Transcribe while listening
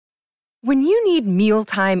When you need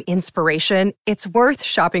mealtime inspiration, it's worth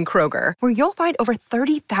shopping Kroger, where you'll find over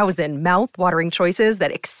 30,000 mouth-watering choices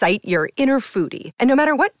that excite your inner foodie. And no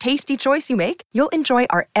matter what tasty choice you make, you'll enjoy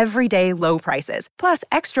our everyday low prices, plus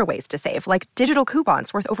extra ways to save, like digital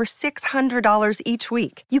coupons worth over $600 each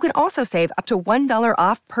week. You can also save up to $1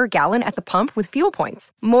 off per gallon at the pump with fuel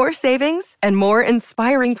points. More savings and more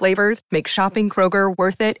inspiring flavors make shopping Kroger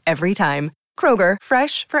worth it every time. Kroger,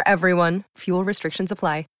 fresh for everyone. Fuel restrictions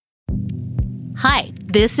apply. Hi,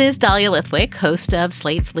 this is Dahlia Lithwick, host of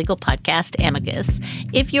Slate's legal podcast, Amicus.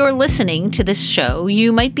 If you're listening to this show,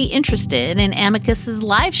 you might be interested in Amicus's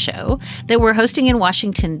live show that we're hosting in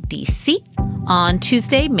Washington, D.C. on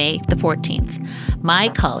Tuesday, May the 14th. My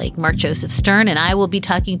colleague, Mark Joseph Stern, and I will be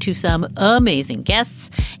talking to some amazing guests,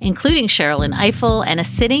 including Sherrilyn Ifill and a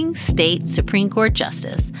sitting state Supreme Court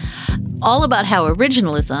justice, all about how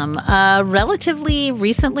originalism, a relatively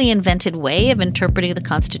recently invented way of interpreting the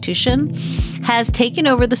Constitution, has taken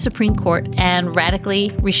over the Supreme Court and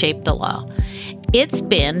radically reshaped the law. It's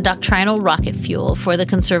been doctrinal rocket fuel for the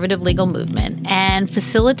conservative legal movement and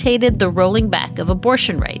facilitated the rolling back of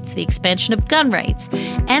abortion rights, the expansion of gun rights,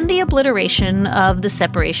 and the obliteration of the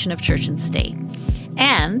separation of church and state.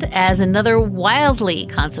 And as another wildly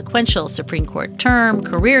consequential Supreme Court term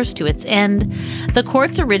careers to its end, the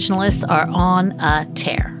court's originalists are on a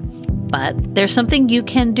tear. But there's something you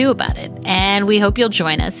can do about it, and we hope you'll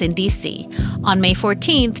join us in D.C. on May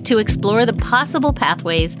 14th to explore the possible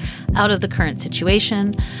pathways out of the current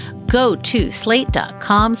situation. Go to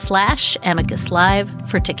slate.com/Amicus Live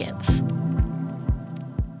for tickets.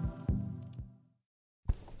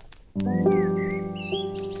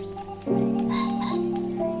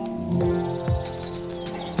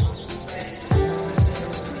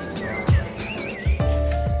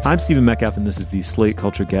 I'm Stephen Metcalf, and this is the Slate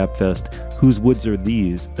Culture Gabfest Whose Woods Are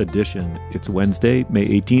These edition. It's Wednesday, May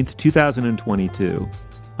 18th, 2022.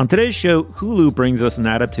 On today's show, Hulu brings us an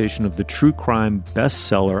adaptation of the true crime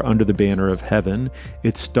bestseller Under the Banner of Heaven.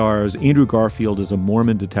 It stars Andrew Garfield as a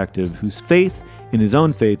Mormon detective whose faith in his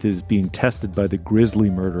own faith is being tested by the grisly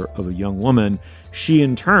murder of a young woman. She,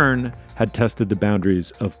 in turn, had tested the boundaries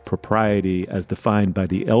of propriety as defined by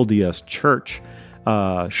the LDS Church.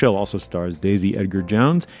 Show also stars Daisy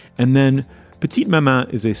Edgar-Jones. And then Petite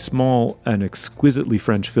Maman is a small and exquisitely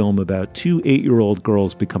French film about two 8-year-old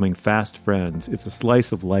girls becoming fast friends. It's a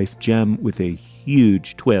slice of life gem with a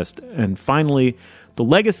huge twist. And finally, the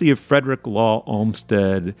legacy of Frederick Law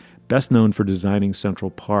Olmsted, best known for designing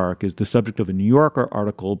Central Park, is the subject of a New Yorker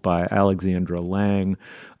article by Alexandra Lang.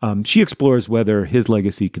 She explores whether his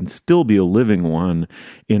legacy can still be a living one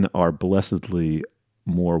in our blessedly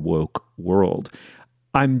more woke world.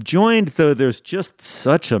 I'm joined, though there's just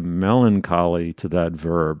such a melancholy to that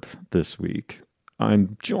verb this week.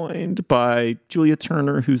 I'm joined by Julia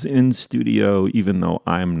Turner, who's in studio, even though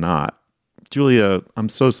I'm not. Julia, I'm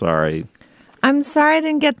so sorry. I'm sorry I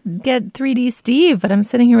didn't get 3D Steve, but I'm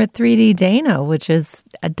sitting here with 3D Dana, which is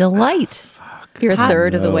a delight. You're a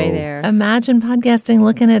third of the way there. Imagine podcasting,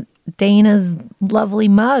 looking at Dana's lovely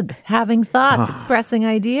mug, having thoughts, expressing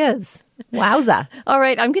ideas. Wowza. All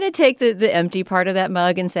right, I'm going to take the empty part of that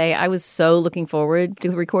mug and say I was so looking forward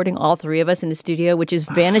to recording all three of us in the studio, which is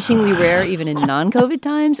vanishingly rare even in non-COVID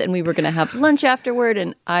times, and we were going to have lunch afterward,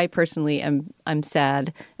 and I personally I'm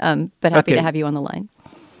sad, but happy to have you on the line.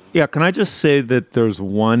 Yeah, can I just say that there's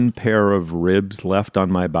one pair of ribs left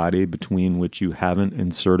on my body between which you haven't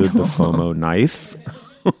inserted the FOMO knife?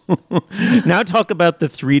 Now talk about the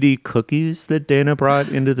 3D cookies that Dana brought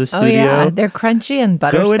into the studio. Oh, yeah. They're crunchy and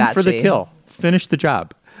butterscotchy. Go in for the kill. Finish the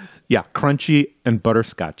job. Yeah, crunchy and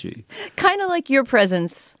butterscotchy. Kind of like your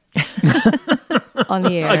presence on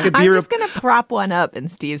the air. I'm just going to prop one up in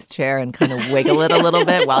Steve's chair and kind of wiggle it a little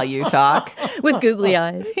bit while you talk. With googly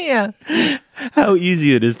eyes. Yeah. How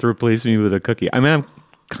easy it is to replace me with a cookie. I mean, I'm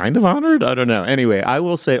kind of honored. I don't know. Anyway, I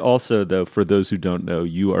will say also, though, for those who don't know,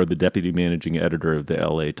 you are the deputy managing editor of the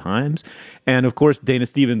LA Times. And of course, Dana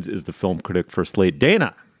Stevens is the film critic for Slate.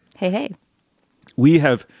 Dana. Hey. We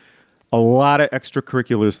have a lot of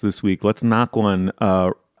extracurriculars this week. Let's knock one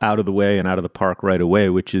out of the way and out of the park right away,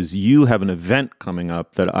 which is you have an event coming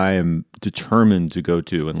up that I am determined to go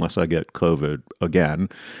to unless I get COVID again.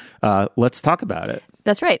 Let's talk about it.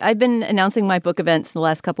 That's right. I've been announcing my book events the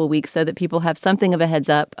last couple of weeks so that people have something of a heads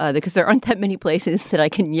up because there aren't that many places that I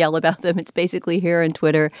can yell about them. It's basically here on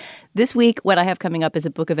Twitter. This week, what I have coming up is a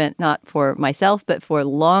book event not for myself, but for a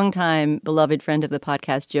longtime beloved friend of the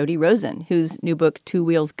podcast, Jody Rosen, whose new book, Two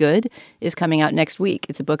Wheels Good, is coming out next week.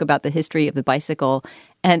 It's a book about the history of the bicycle.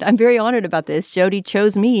 And I'm very honored about this. Jody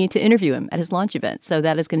chose me to interview him at his launch event. So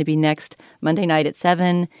that is going to be next Monday night at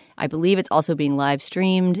 7. I believe it's also being live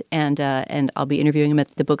streamed. And I'll be interviewing him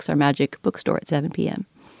at the Books Are Magic bookstore at 7 p.m.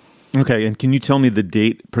 Okay. And can you tell me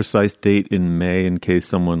the precise date in May in case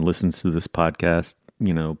someone listens to this podcast,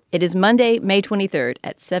 It is Monday, May 23rd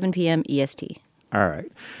at 7 p.m. EST. All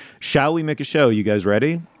right. Shall we make a show? You guys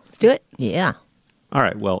ready? Let's do it. Yeah. All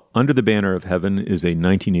right. Well, Under the Banner of Heaven is a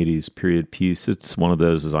 1980s period piece. It's one of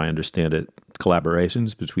those, as I understand it,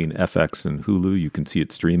 collaborations between FX and Hulu. You can see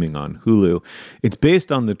it streaming on Hulu. It's based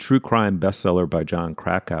on the true crime bestseller by Jon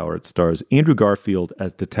Krakauer. It stars Andrew Garfield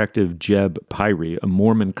as Detective Jeb Pyrie, a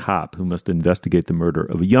Mormon cop who must investigate the murder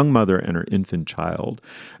of a young mother and her infant child.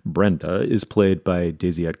 Brenda is played by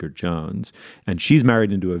Daisy Edgar Jones, and she's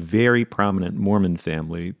married into a very prominent Mormon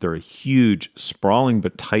family. They're a huge, sprawling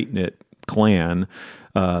but tight-knit clan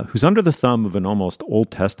who's under the thumb of an almost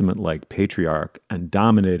Old Testament-like patriarch and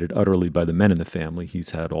dominated utterly by the men in the family.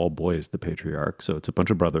 He's had all boys, the patriarch. So it's a bunch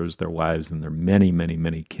of brothers, their wives, and their many, many,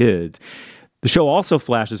 many kids. The show also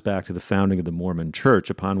flashes back to the founding of the Mormon Church,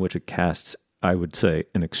 upon which it casts, I would say,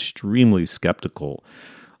 an extremely skeptical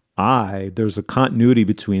eye. There's a continuity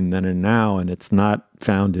between then and now, and it's not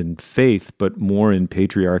found in faith, but more in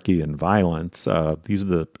patriarchy and violence. These are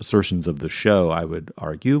the assertions of the show, I would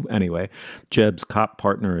argue. Anyway, Jeb's cop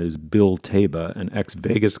partner is Bill Taba, an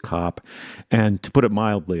ex-Vegas cop, and to put it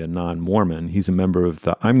mildly, a non-Mormon. He's a member of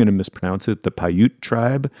the, I'm going to mispronounce it, the Paiute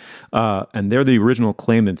tribe, and they're the original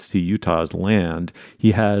claimants to Utah's land.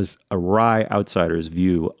 He has a wry outsider's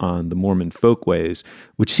view on the Mormon folkways,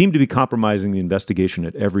 which seem to be compromising the investigation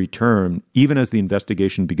at every turn, even as the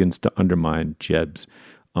investigation begins to undermine Jeb's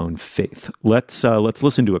own faith. Let's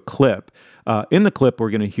listen to a clip. In the clip, we're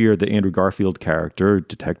going to hear the Andrew Garfield character,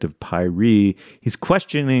 Detective Pyrie. He's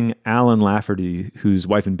questioning Alan Lafferty, whose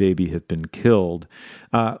wife and baby have been killed.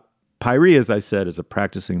 Pyrie, as I said, is a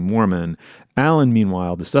practicing Mormon. Alan,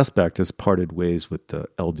 meanwhile, the suspect, has parted ways with the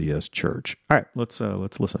LDS Church. All right, let's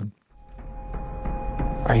listen.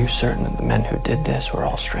 Are you certain that the men who did this were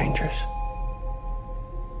all strangers?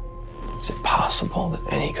 Is it possible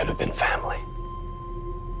that any could have been family?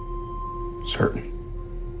 Certain.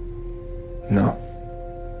 No.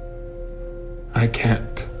 I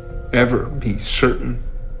can't ever be certain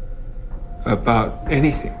about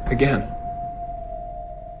anything again.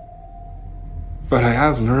 But I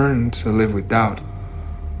have learned to live with doubt.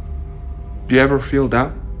 Do you ever feel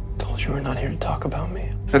doubt? I told you we're not here to talk about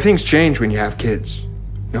me. Now, things change when you have kids.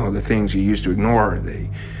 The things you used to ignore, they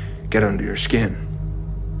get under your skin.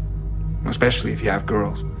 Especially if you have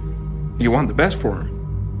girls. You want the best for them.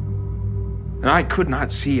 And I could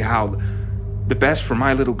not see how the best for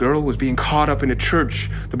my little girl was being caught up in a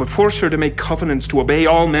church that would force her to make covenants to obey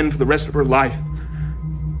all men for the rest of her life.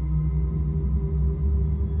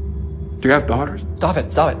 Do you have daughters? Stop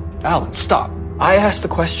it. Alan, stop. I asked the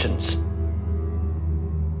questions.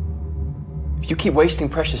 If you keep wasting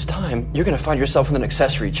precious time, you're going to find yourself with an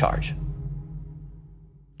accessory charge.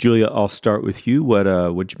 Julia, I'll start with you.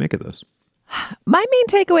 What'd you make of this? My main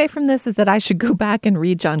takeaway from this is that I should go back and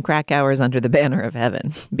read Jon Krakauer's Under the Banner of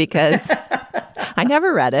Heaven, because I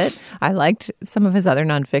never read it. I liked some of his other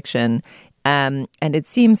nonfiction. And it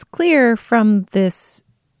seems clear from this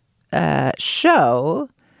show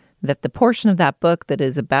that the portion of that book that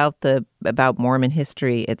is about Mormon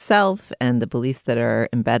history itself and the beliefs that are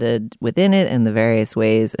embedded within it and the various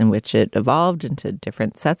ways in which it evolved into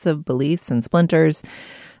different sets of beliefs and splinters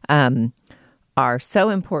are so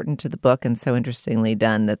important to the book and so interestingly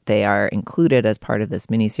done that they are included as part of this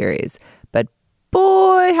miniseries. But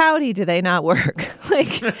boy, howdy, do they not work.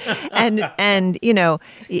 And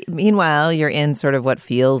meanwhile, you're in sort of what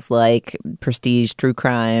feels like prestige true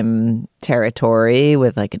crime territory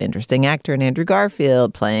with like an interesting actor in Andrew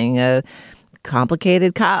Garfield playing a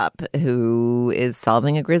complicated cop who is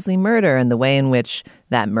solving a grisly murder, and the way in which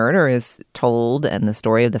that murder is told and the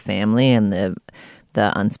story of the family and the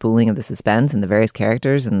unspooling of the suspense and the various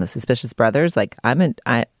characters and the suspicious brothers, like I'm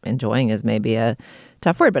enjoying is maybe a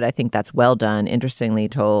tough word, but I think that's well done, interestingly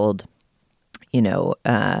told.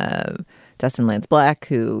 Dustin Lance Black,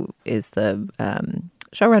 who is the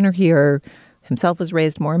showrunner here, himself was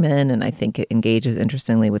raised Mormon, and I think it engages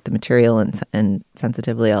interestingly with the material and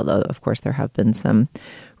sensitively, although, of course, there have been some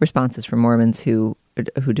responses from Mormons who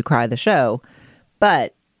decry the show.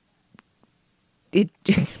 But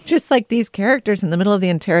just like these characters in the middle of the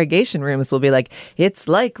interrogation rooms will be like, it's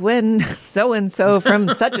like when so-and-so from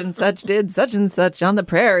such and such did such and such on the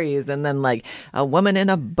prairies. And then like a woman in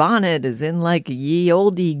a bonnet is in like ye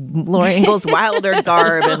olde Laura Ingalls Wilder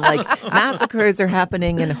garb, and like massacres are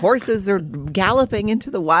happening and horses are galloping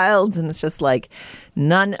into the wilds. And it's just like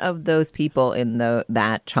none of those people in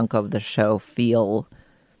that chunk of the show feel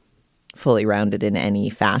fully rounded in any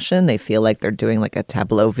fashion. They feel like they're doing like a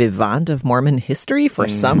tableau vivant of Mormon history for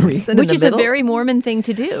some reason. Which is a very Mormon thing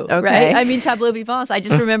to do, okay. Right? I mean, tableau vivants. I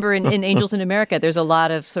just remember in Angels in America, there's a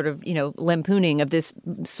lot of sort of, lampooning of this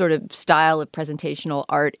sort of style of presentational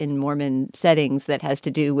art in Mormon settings that has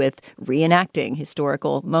to do with reenacting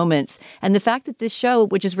historical moments. And the fact that this show,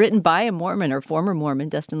 which is written by a Mormon or former Mormon,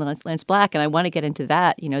 Dustin Lance Black, and I want to get into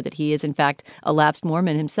that, that he is in fact a lapsed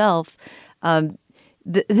Mormon himself,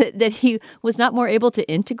 that he was not more able to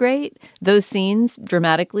integrate those scenes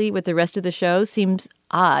dramatically with the rest of the show seems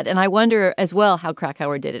odd. And I wonder as well how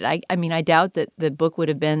Krakauer did it. I mean, I doubt that the book would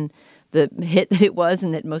have been the hit that it was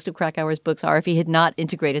and that most of Krakauer's books are if he had not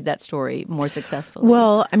integrated that story more successfully.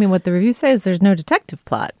 Well, I mean, what the review says is there's no detective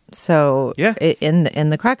plot. So in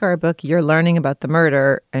the Krakauer book, you're learning about the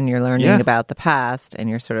murder and you're learning about the past, and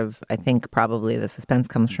you're sort of, I think probably the suspense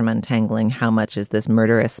comes from untangling how much is this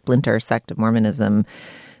murderous splinter sect of Mormonism,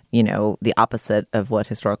 the opposite of what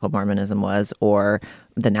historical Mormonism was, or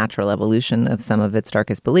the natural evolution of some of its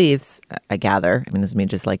darkest beliefs, I gather. I mean, this is me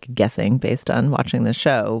just like guessing based on watching the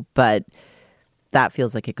show, but that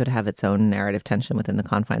feels like it could have its own narrative tension within the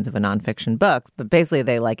confines of a nonfiction book. But basically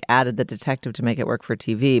they like added the detective to make it work for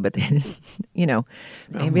TV, but they didn't,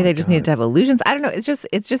 maybe they just needed to have illusions. I don't know. It's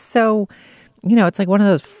just so... it's like one of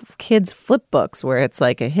those kids' flip books where it's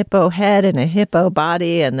like a hippo head and a hippo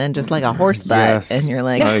body and then just like a horse butt. Yes. And you're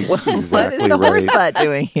like, what is Exactly the horse right. butt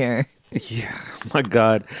doing here? Yeah, my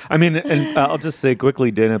God. I mean, and I'll just say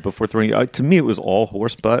quickly, Dana, before throwing to me, it was all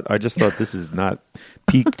horse butt. I just thought this is not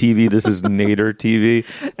peak TV. This is Nader TV.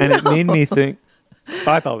 And it made me think,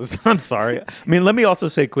 I'm sorry. I mean, let me also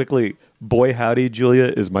say quickly, boy, howdy,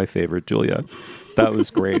 Julia is my favorite Julia. That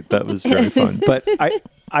was great. That was very fun. But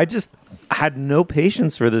I just had no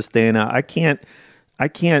patience for this, Dana. I have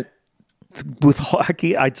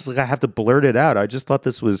to blurt it out. I just thought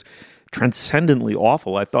this was transcendently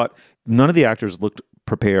awful. I thought none of the actors looked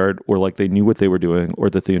prepared or like they knew what they were doing or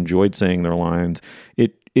that they enjoyed saying their lines.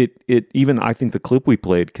 It even, I think the clip we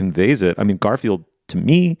played conveys it. I mean, Garfield to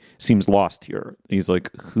me seems lost here. He's like,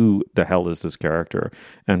 who the hell is this character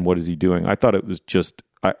and what is he doing? I thought it was just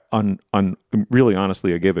really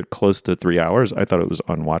honestly, I gave it close to 3 hours. I thought it was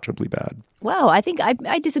unwatchably bad. Wow, I think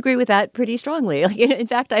I disagree with that pretty strongly. In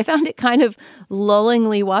fact, I found it kind of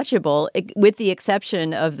lullingly watchable, with the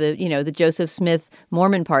exception of the Joseph Smith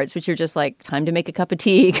Mormon parts, which are just like time to make a cup of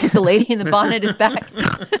tea because the lady in the bonnet is back.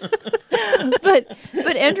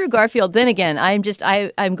 But Andrew Garfield, then again,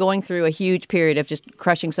 I'm going through a huge period of just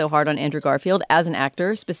crushing so hard on Andrew Garfield as an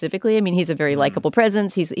actor specifically. I mean, he's a very likable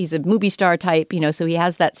presence. He's a movie star type, so he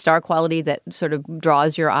has that star quality that sort of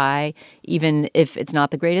draws your eye, even if it's not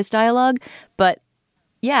the greatest dialogue. But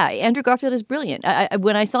yeah, Andrew Garfield is brilliant.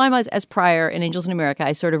 When I saw him as Pryor in Angels in America,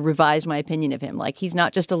 I sort of revised my opinion of him. Like, he's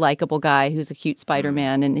not just a likable guy who's a cute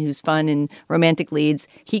Spider-Man and who's fun in romantic leads.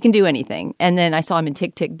 He can do anything. And then I saw him in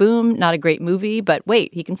Tick, Tick, Boom. Not a great movie, but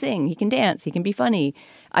wait, he can sing, he can dance, he can be funny.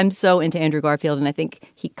 I'm so into Andrew Garfield, and I think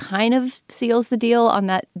he kind of seals the deal on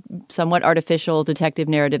that somewhat artificial detective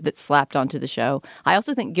narrative that's slapped onto the show. I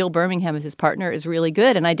also think Gil Birmingham as his partner is really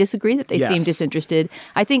good, and I disagree that they seem disinterested.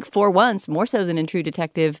 I think for once, more so than in True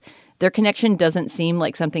Detective, their connection doesn't seem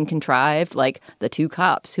like something contrived, like the two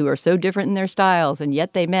cops who are so different in their styles and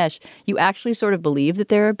yet they mesh. You actually sort of believe that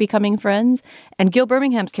they're becoming friends. And Gil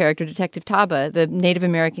Birmingham's character, Detective Taba, the Native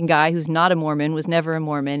American guy who's not a Mormon, was never a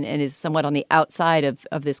Mormon, and is somewhat on the outside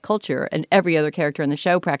of this culture. And every other character in the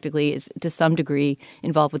show practically is to some degree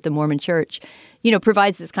involved with the Mormon church.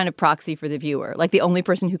 Provides this kind of proxy for the viewer. Like the only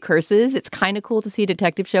person who curses, it's kind of cool to see a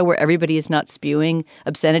detective show where everybody is not spewing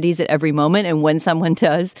obscenities at every moment. And when someone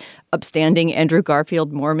does, upstanding Andrew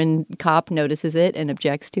Garfield Mormon cop notices it and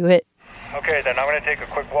objects to it. Okay, then I'm going to take a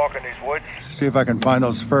quick walk in these woods. See if I can find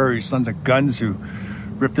those furry sons of guns who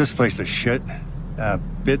ripped this place to shit.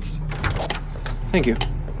 Bits. Thank you.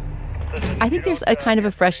 I think there's a kind of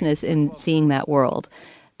a freshness in seeing that world.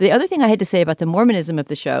 The other thing I had to say about the Mormonism of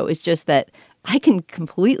the show is just that I can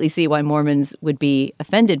completely see why Mormons would be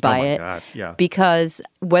offended by it. God, yeah. Because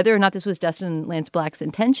whether or not this was Dustin Lance Black's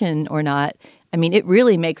intention or not, I mean, it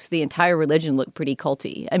really makes the entire religion look pretty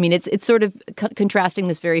culty. I mean, it's sort of contrasting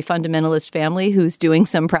this very fundamentalist family who's doing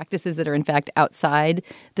some practices that are, in fact, outside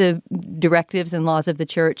the directives and laws of the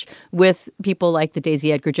church with people like the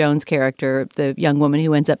Daisy Edgar Jones character, the young woman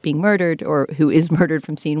who ends up being murdered or who is murdered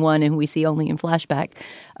from scene one and who we see only in flashback.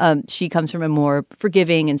 She comes from a more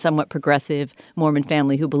forgiving and somewhat progressive Mormon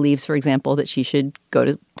family who believes, for example, that she should go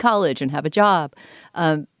to college and have a job.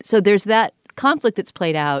 So there's that conflict that's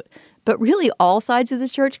played out. But really, all sides of the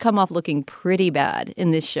church come off looking pretty bad in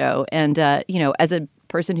this show. And, as a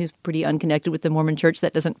person who's pretty unconnected with the Mormon church,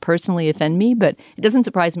 that doesn't personally offend me. But it doesn't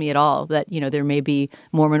surprise me at all that, there may be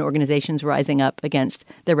Mormon organizations rising up against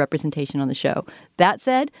their representation on the show. That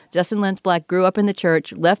said, Justin Lentz Black grew up in the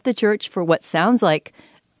church, left the church for what sounds like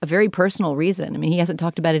a very personal reason. I mean, he hasn't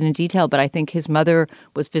talked about it in detail, but I think his mother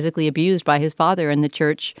was physically abused by his father, and the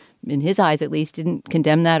church, in his eyes at least, didn't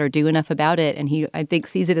condemn that or do enough about it. And he, I think,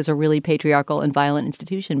 sees it as a really patriarchal and violent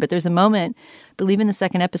institution. But there's a moment, I believe in the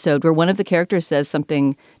second episode, where one of the characters says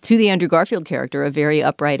something to the Andrew Garfield character, a very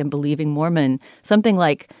upright and believing Mormon, something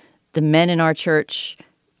like, the men in our church,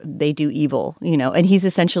 they do evil, and he's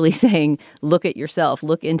essentially saying, look at yourself,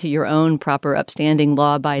 look into your own proper, upstanding,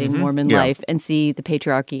 law-abiding Mormon life and see the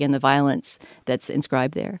patriarchy and the violence that's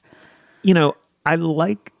inscribed there. I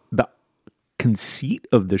like the conceit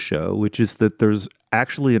of the show, which is that there's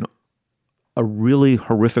actually a really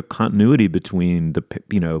horrific continuity between the,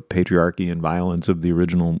 patriarchy and violence of the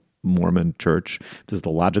original Mormon church. This is the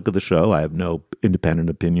logic of the show. I have no independent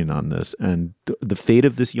opinion on this. And the fate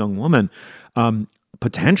of this young woman,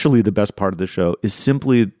 potentially the best part of the show, is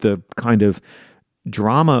simply the kind of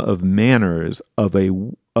drama of manners of a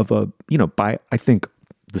by, I think,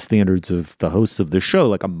 the standards of the hosts of the show,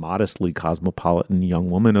 like a modestly cosmopolitan young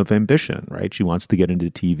woman of ambition, right? She wants to get into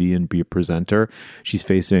TV and be a presenter. She's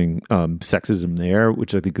facing sexism there,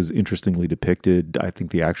 which I think is interestingly depicted. I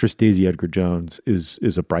think the actress Daisy Edgar Jones is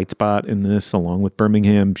a bright spot in this, along with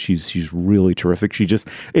Birmingham. She's really terrific.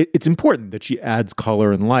 It's important that she adds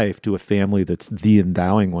color and life to a family that's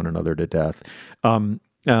de-endowing one another to death.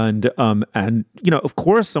 And of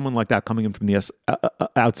course, someone like that coming in from the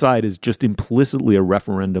outside is just implicitly a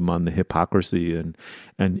referendum on the hypocrisy and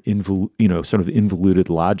sort of involuted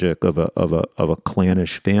logic of a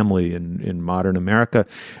clannish family in modern America,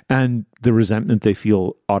 and the resentment they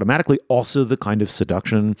feel automatically. Also, the kind of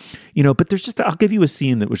seduction, But there's I'll give you a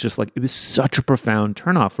scene that was just like, it was such a profound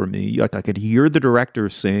turnoff for me. Like, I could hear the director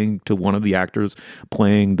saying to one of the actors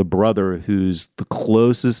playing the brother, who's the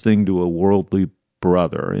closest thing to a worldly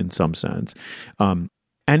brother in some sense.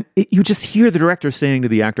 You just hear the director saying to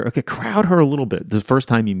the actor, okay, crowd her a little bit. The first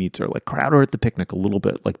time he meets her, like, crowd her at the picnic a little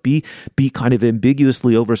bit, like be kind of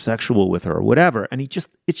ambiguously over sexual with her or whatever. And it's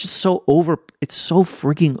just so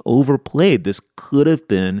freaking overplayed. This could have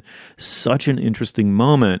been such an interesting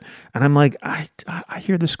moment. And I'm like, I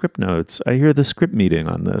hear the script notes. I hear the script meeting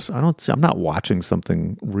on this. I'm not watching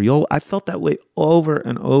something real. I felt that way over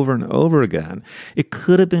and over and over again. It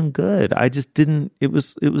could have been good. I just didn't. It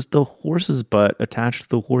was the horse's butt attached to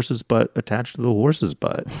the horse's butt attached to the horse's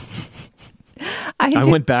butt. I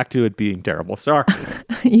went back to it being terrible. Sorry.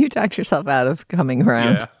 You talked yourself out of coming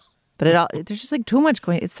around. Yeah. But there's just like too much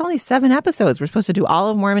going. It's only 7 episodes. We're supposed to do all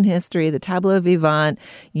of Mormon history, the tableau vivant,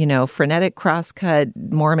 frenetic crosscut,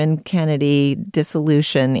 Mormon Kennedy,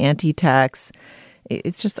 dissolution, anti-tax.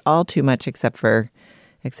 It's just all too much except for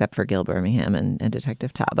Gil Birmingham and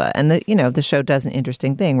Detective Taba. And the show does an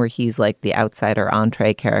interesting thing where he's like the outsider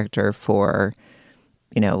entree character for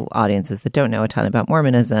audiences that don't know a ton about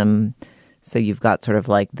Mormonism. So you've got sort of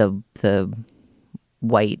like the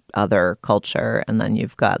white other culture, and then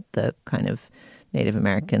you've got the kind of Native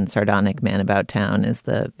American sardonic man about town is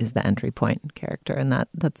the entry point character, and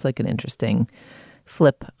that's like an interesting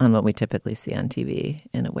flip on what we typically see on TV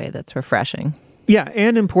in a way that's refreshing. Yeah,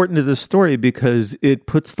 and important to this story because it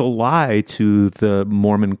puts the lie to the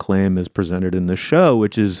Mormon claim as presented in the show,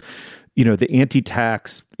 which is, the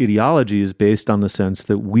anti-tax ideology is based on the sense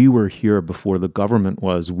that we were here before the government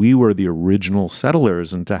was. We were the original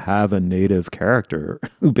settlers, and to have a native character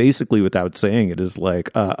who basically, without saying it, is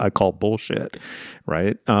like, I call bullshit,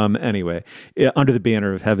 right? Anyway, Under the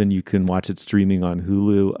Banner of Heaven, you can watch it streaming on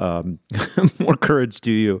Hulu. More courage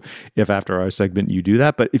to you if after our segment you do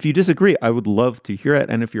that. But if you disagree, I would love to hear it.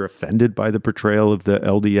 And if you're offended by the portrayal of the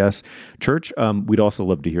LDS church, we'd also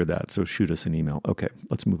love to hear that. So shoot us an email. Okay,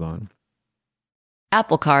 let's move on.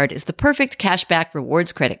 Apple Card is the perfect cashback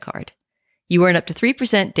rewards credit card. You earn up to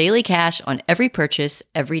 3% daily cash on every purchase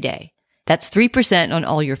every day. That's 3% on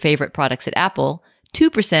all your favorite products at Apple,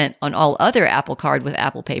 2% on all other Apple Card with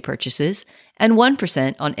Apple Pay purchases, and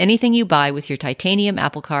 1% on anything you buy with your titanium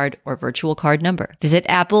Apple Card or virtual card number. Visit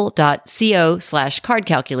apple.co/card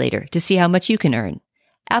calculator to see how much you can earn.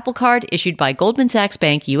 Apple Card issued by Goldman Sachs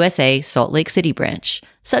Bank USA, Salt Lake City branch.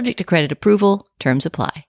 Subject to credit approval. Terms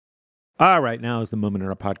apply. All right, now is the moment in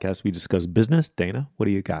our podcast we discuss business. Dana, what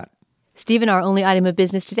do you got? Stephen, our only item of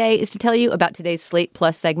business today is to tell you about today's Slate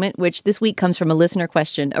Plus segment, which this week comes from a listener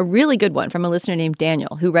question, a really good one from a listener named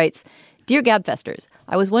Daniel, who writes, Dear Gabfesters,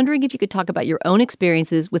 I was wondering if you could talk about your own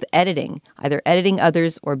experiences with editing, either editing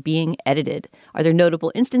others or being edited. Are there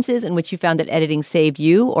notable instances in which you found that editing saved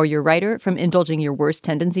you or your writer from indulging your worst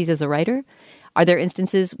tendencies as a writer? Are there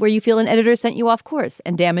instances where you feel an editor sent you off course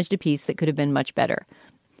and damaged a piece that could have been much better?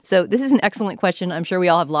 So this is an excellent question. I'm sure we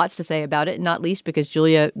all have lots to say about it, not least because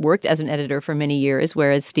Julia worked as an editor for many years,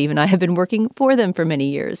 whereas Steve and I have been working for them for many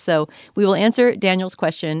years. So we will answer Daniel's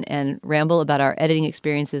question and ramble about our editing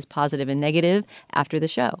experiences, positive and negative, after the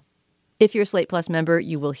show. If you're a Slate Plus member,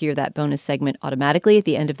 you will hear that bonus segment automatically at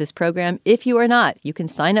the end of this program. If you are not, you can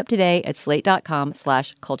sign up today at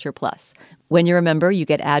slate.com/cultureplus. When you're a member, you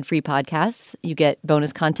get ad-free podcasts, you get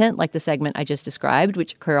bonus content like the segment I just described,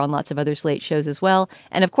 which occur on lots of other Slate shows as well.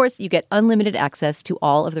 And of course, you get unlimited access to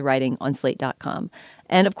all of the writing on slate.com.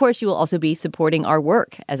 And of course, you will also be supporting our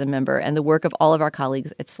work as a member and the work of all of our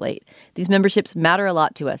colleagues at Slate. These memberships matter a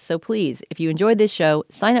lot to us. So please, if you enjoyed this show,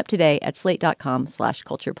 sign up today at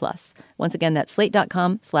slate.com/cultureplus. Once again, that's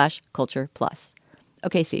slate.com/cultureplus.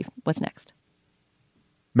 Okay, Steve, what's next?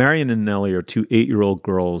 Marion and Nellie are two 8-year-old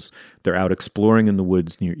girls. They're out exploring in the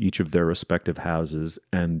woods near each of their respective houses,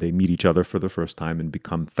 and they meet each other for the first time and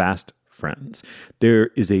become fast friends.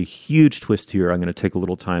 There is a huge twist here. I'm going to take a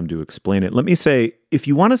little time to explain it. Let me say, if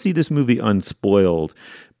you want to see this movie unspoiled,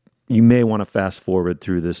 you may want to fast forward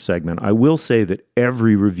through this segment. I will say that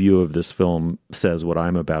every review of this film says what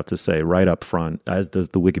I'm about to say right up front, as does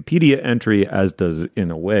the Wikipedia entry, as does, in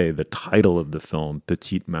a way, the title of the film,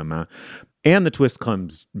 Petite Maman. And the twist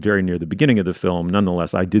comes very near the beginning of the film.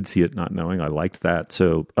 Nonetheless, I did see it not knowing. I liked that.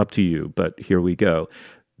 So up to you. But here we go.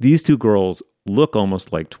 These two girls look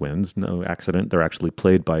almost like twins. No accident. They're actually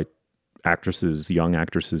played by actresses, young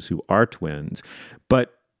actresses who are twins.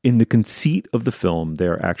 But in the conceit of the film,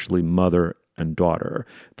 they're actually mother and daughter.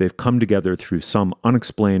 They've come together through some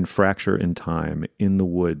unexplained fracture in time in the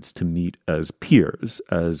woods to meet as peers,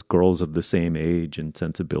 as girls of the same age and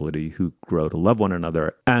sensibility who grow to love one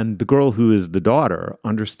another. And the girl who is the daughter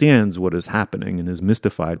understands what is happening and is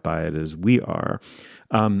mystified by it as we are.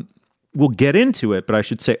 We'll get into it, but I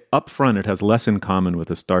should say up front, it has less in common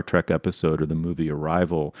with a Star Trek episode or the movie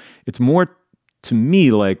Arrival. It's more, to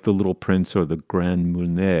me, like The Little Prince or The Grand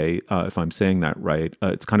Moulin, if I'm saying that right.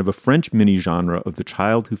 It's kind of a French mini-genre of the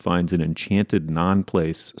child who finds an enchanted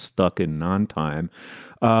non-place stuck in non-time.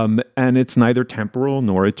 And it's neither temporal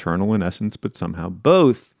nor eternal in essence, but somehow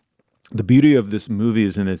both. The beauty of this movie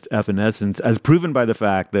is in its evanescence, as proven by the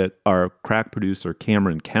fact that our crack producer,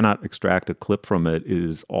 Cameron, cannot extract a clip from it. It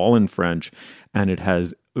is all in French, and it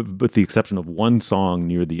has, with the exception of one song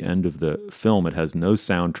near the end of the film, it has no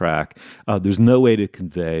soundtrack. There's no way to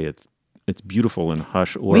convey it's beautiful in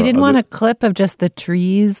hush. Or we didn't want a clip of just the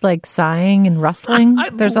trees like sighing and rustling.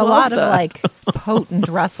 There's a lot of like potent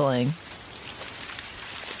rustling.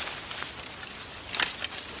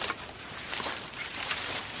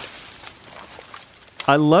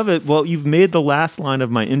 I love it. Well, you've made the last line of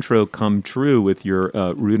my intro come true with your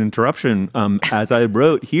rude interruption. As I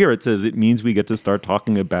wrote here, it says it means we get to start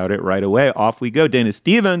talking about it right away. Off we go. Dana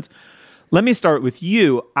Stevens, let me start with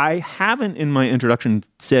you. I haven't in my introduction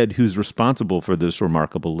said who's responsible for this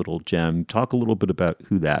remarkable little gem. Talk a little bit about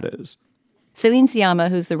who that is. Céline Sciamma,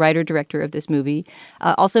 who's the writer-director of this movie,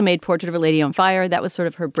 also made Portrait of a Lady on Fire. That was sort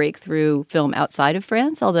of her breakthrough film outside of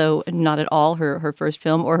France, although not at all her first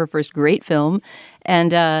film or her first great film.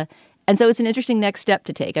 And so it's an interesting next step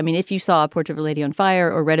to take. I mean, if you saw Portrait of a Lady on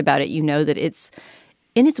Fire or read about it, you know that it's,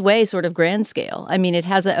 in its way, sort of grand scale. I mean, it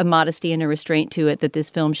has a modesty and a restraint to it that this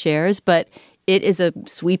film shares, but it is a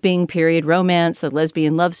sweeping period romance, a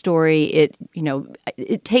lesbian love story.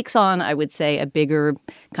 It takes on, I would say, a bigger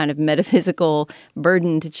kind of metaphysical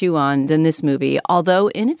burden to chew on than this movie. Although,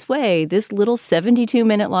 in its way, this little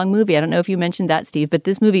 72-minute-long movie, I don't know if you mentioned that, Steve, but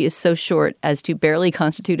this movie is so short as to barely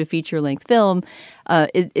constitute a feature-length film.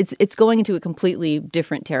 It's going into a completely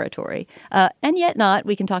different territory. And yet not.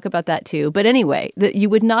 We can talk about that, too. But anyway, you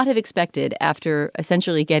would not have expected, after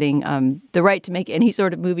essentially getting the right to make any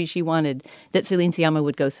sort of movie she wanted, that Céline Sciamma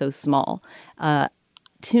would go so small.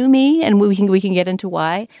 To me, and we can get into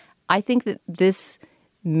why, I think that this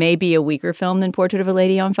may be a weaker film than Portrait of a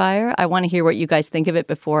Lady on Fire. I want to hear what you guys think of it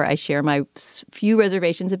before I share my few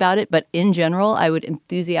reservations about it. But in general, I would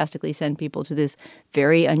enthusiastically send people to this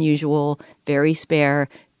very unusual, very spare,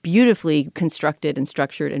 beautifully constructed and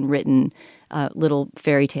structured and written little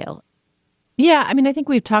fairy tale. Yeah, I mean, I think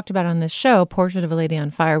we've talked about on this show, Portrait of a Lady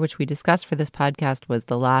on Fire, which we discussed for this podcast, was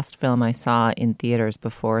the last film I saw in theaters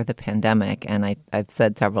before the pandemic. And I've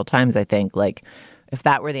said several times, I think, like, if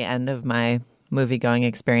that were the end of my movie-going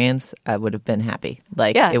experience, I would have been happy.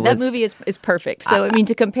 Like, yeah, that movie is perfect. So, I mean,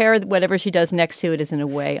 to compare whatever she does next to it is in a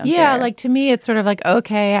way unfair. Yeah, like, to me, it's sort of like,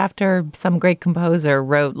 okay, after some great composer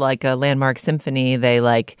wrote, like, a landmark symphony, they,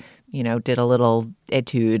 like, you know, did a little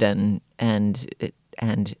etude and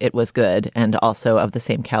it was good and also of the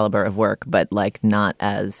same caliber of work, but, like, not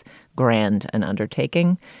as grand an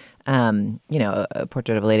undertaking. You know, A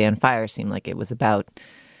Portrait of a Lady on Fire seemed like it was about,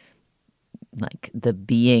 like, the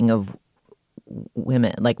being of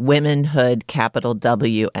women, like womanhood, capital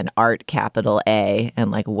W, and art, capital A, and,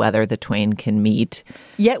 like, whether the twain can meet.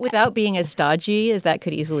 Yet without being as stodgy as that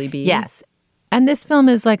could easily be. Yes. And this film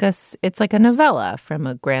is like it's like a novella from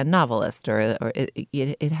a grand novelist, or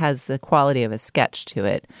it has the quality of a sketch to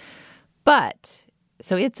it. But,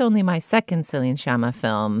 so it's only my second Celine Sciamma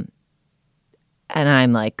film, and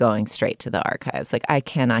I'm, like, going straight to the archives. Like, I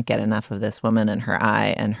cannot get enough of this woman and her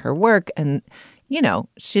eye and her work. And, you know,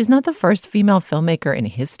 she's not the first female filmmaker in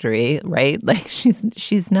history, right? Like,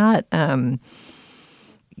 she's not, you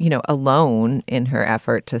know, alone in her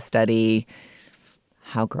effort to study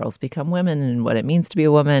how girls become women and what it means to be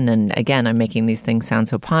a woman. And again, I'm making these things sound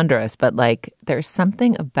so ponderous, but, like, there's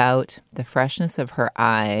something about the freshness of her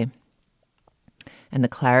eye and the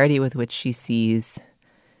clarity with which she sees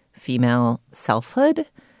female selfhood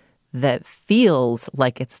that feels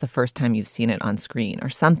like it's the first time you've seen it on screen or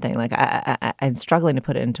something. Like, I'm struggling to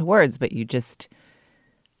put it into words, but I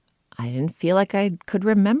didn't feel like I could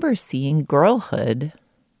remember seeing girlhood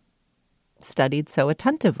studied so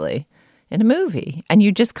attentively in a movie. And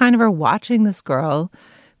you just kind of are watching this girl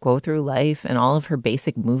go through life, and all of her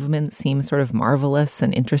basic movements seem sort of marvelous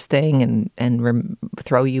and interesting and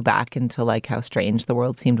throw you back into, like, how strange the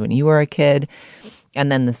world seemed when you were a kid. And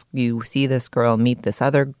then you see this girl meet this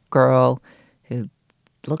other girl who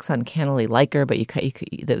looks uncannily like her, but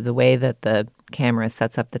the way that the camera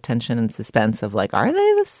sets up the tension and suspense of, like, are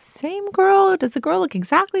they the same girl? Does the girl look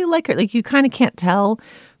exactly like her? Like, you kind of can't tell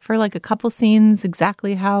for, like, a couple scenes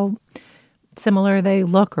exactly how similar they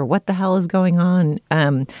look or what the hell is going on.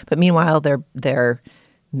 But meanwhile, they're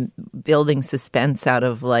building suspense out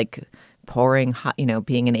of, like, pouring hot, you know,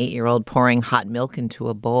 being an 8-year-old pouring hot milk into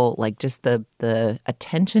a bowl. Like, just the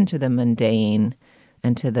attention to the mundane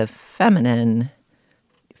and to the feminine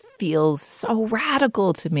feels so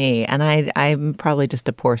radical to me. And I'm probably just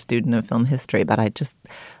a poor student of film history, but I just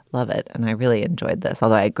love it. And I really enjoyed this.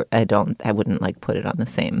 Although I wouldn't, like, put it on the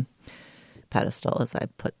same pedestal as I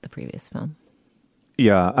put the previous film.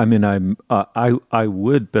 Yeah, I mean, I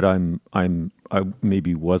would, but I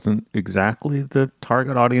maybe wasn't exactly the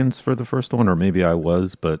target audience for the first one, or maybe I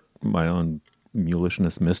was, but my own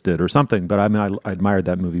mulishness missed it or something. But I mean, I admired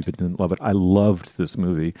that movie, but didn't love it. I loved this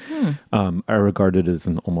movie. I regard it as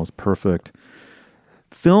an almost perfect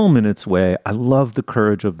film in its way. I love the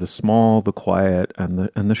courage of the small, the quiet, and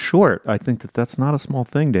the short. I think that's not a small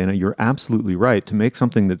thing, Dana. You're absolutely right. To make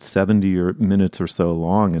something that's 70 minutes or so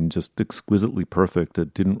long and just exquisitely perfect,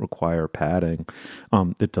 it didn't require padding.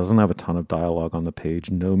 It doesn't have a ton of dialogue on the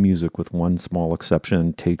page. No music, with one small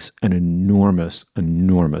exception, takes an enormous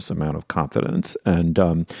amount of confidence. And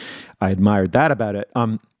I admired that about it.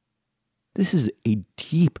 This is a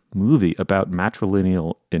deep movie about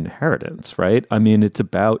matrilineal inheritance, right? I mean, it's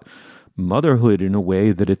about motherhood in a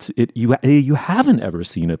way that you haven't ever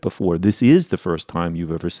seen it before. This is the first time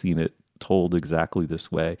you've ever seen it told exactly this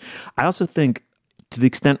way. I also think, to the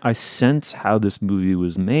extent I sense how this movie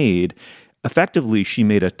was made, effectively she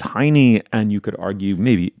made a tiny, and you could argue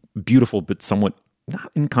maybe beautiful, but somewhat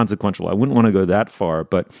not inconsequential. I wouldn't want to go that far,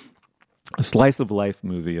 but a slice of life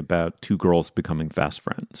movie about two girls becoming fast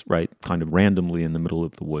friends, right? Kind of randomly in the middle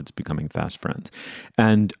of the woods becoming fast friends.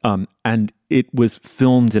 And it was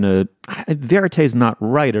filmed in a verite is not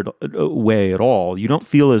right way at all. You don't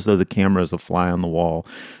feel as though the camera is a fly on the wall.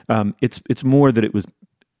 It's more that it was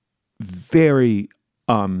very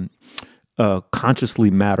consciously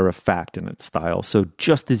matter of fact in its style. So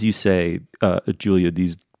just as you say, Julia,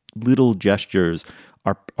 these little gestures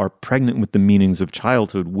are pregnant with the meanings of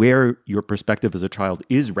childhood, where your perspective as a child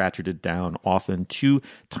is ratcheted down often to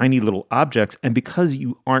tiny little objects. And because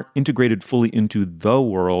you aren't integrated fully into the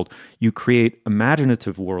world, you create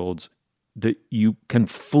imaginative worlds that you can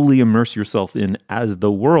fully immerse yourself in as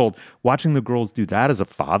the world. Watching the girls do that as a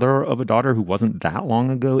father of a daughter who wasn't that long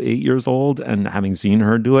ago 8 years old, and having seen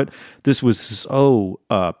her do it, this was so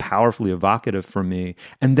powerfully evocative for me.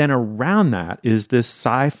 And then around that is this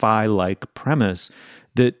sci-fi like premise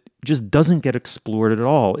that just doesn't get explored at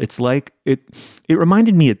all. It's like it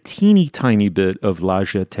reminded me a teeny tiny bit of La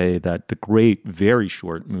Jetée, the great, very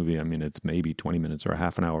short movie. I mean, it's maybe 20 minutes or a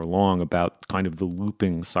half an hour long, about kind of the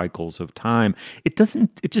looping cycles of time. It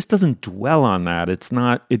just doesn't dwell on that.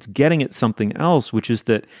 It's getting at something else, which is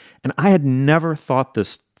that, and I had never thought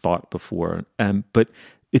this thought before, but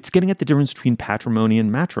it's getting at the difference between patrimony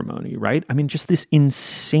and matrimony, right? I mean, just this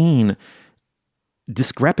insane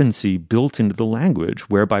discrepancy built into the language,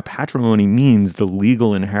 whereby patrimony means the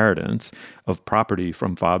legal inheritance of property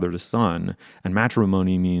from father to son, and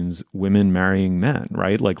matrimony means women marrying men,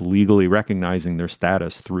 right? Like legally recognizing their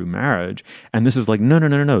status through marriage. And this is like,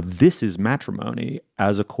 no. This is matrimony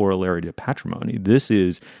as a corollary to patrimony. This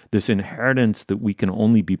is this inheritance that we can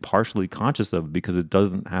only be partially conscious of because it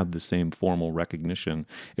doesn't have the same formal recognition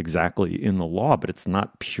exactly in the law, but it's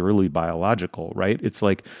not purely biological, right? It's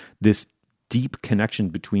like this deep connection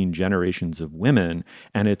between generations of women,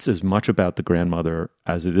 and it's as much about the grandmother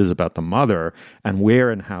as it is about the mother, and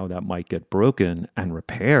where and how that might get broken and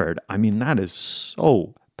repaired. I mean, that is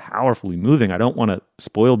so powerfully moving. I don't want to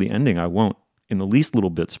spoil the ending. I won't in the least little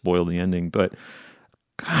bit spoil the ending, but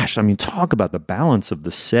gosh, I mean, talk about the balance of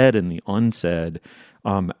the said and the unsaid,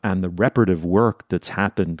 and the reparative work that's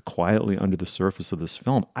happened quietly under the surface of this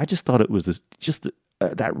film. I just thought it was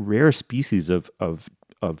that rare species of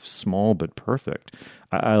small but perfect.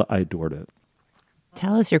 I adored it.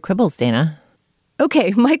 Tell us your quibbles, Dana.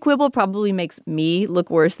 Okay, my quibble probably makes me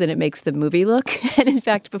look worse than it makes the movie look. And in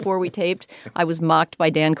fact, before we taped, I was mocked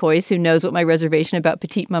by Dan Coyce, who knows what my reservation about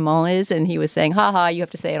Petite Maman is. And he was saying, haha, you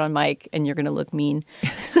have to say it on mic and you're going to look mean.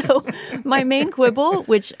 So my main quibble,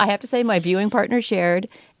 which I have to say my viewing partner shared,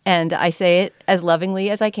 and I say it as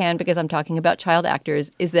lovingly as I can because I'm talking about child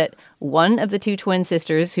actors, is that one of the two twin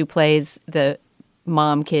sisters who plays the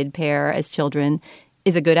mom-kid pair as children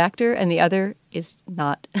is a good actor, and the other is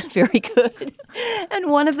not very good. And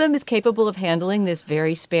one of them is capable of handling this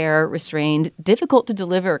very spare, restrained, difficult to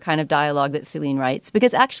deliver kind of dialogue that Celine writes.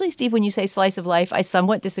 Because actually, Steve, when you say slice of life, I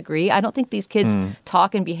somewhat disagree. I don't think these kids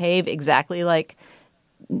talk and behave exactly like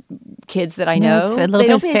kids that I know. It's a little they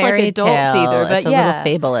don't bit behave fairy like adults tale. either, but it's a little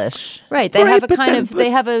fable-ish. Right. They have a kind of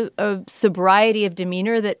they have a sobriety of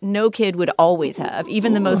demeanor that no kid would always have.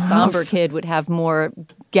 Even the most somber kid would have more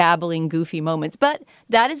gabbling, goofy moments. But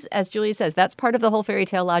that is, as Julia says, that's part of the whole fairy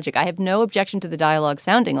tale logic. I have no objection to the dialogue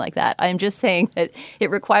sounding like that. I am just saying that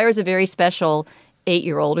it requires a very special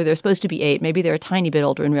 8-year-old, or they're supposed to be 8. Maybe they're a tiny bit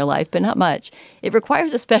older in real life, but not much. It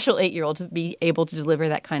requires a special 8-year-old to be able to deliver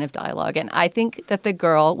that kind of dialogue. And I think that the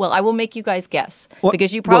girl, well, I will make you guys guess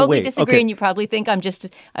because you probably disagree and you probably think I'm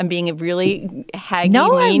being a really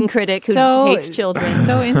haggy, mean critic who hates children.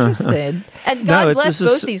 So interested. And God bless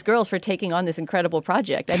both these girls for taking on this incredible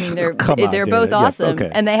project. I mean, they're both awesome. Yes,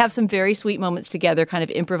 okay. And they have some very sweet moments together, kind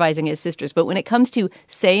of improvising as sisters. But when it comes to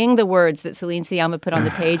saying the words that Celine Sciamma put on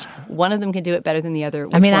the page, one of them can do it better than the other.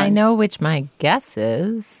 I know which my guess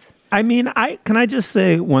is. I mean, can I just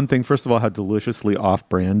say one thing? First of all, how deliciously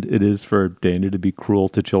off-brand it is for Dana to be cruel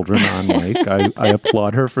to children on mic. I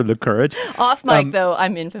applaud her for the courage. Off mic, though,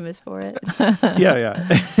 I'm infamous for it.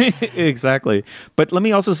 Yeah, exactly. But let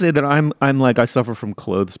me also say that I'm like, I suffer from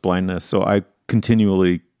clothes blindness, so I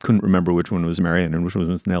continually couldn't remember which one was Marion and which one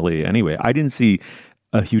was Nellie. Anyway, I didn't see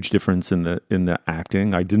a huge difference in the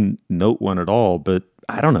acting. I didn't note one at all. But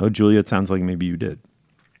I don't know, Julia. It sounds like maybe you did.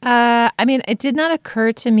 I mean, it did not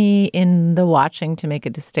occur to me in the watching to make a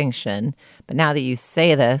distinction. But now that you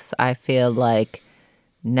say this, I feel like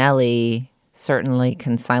Nellie certainly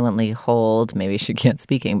can silently hold, maybe she can't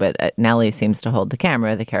speaking, but Nellie seems to hold the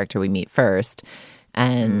camera, the character we meet first.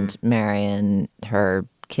 And Marion, her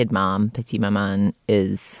kid mom, Petite Maman,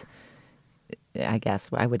 is, I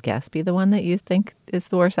would guess, be the one that you think is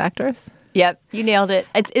the worst actress. Yep, you nailed it.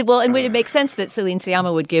 It makes sense that Celine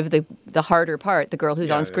Sciamma would give the harder part, the girl who's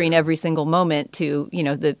on screen every single moment, to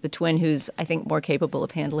the twin who's, I think, more capable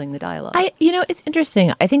of handling the dialogue. It's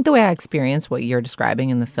interesting. I think the way I experience what you're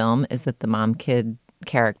describing in the film is that the mom kid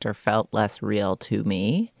character felt less real to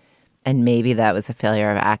me. And maybe that was a failure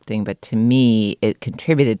of acting, but to me, it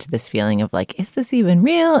contributed to this feeling of like, is this even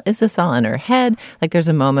real? Is this all in her head? Like, there's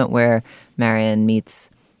a moment where Marion meets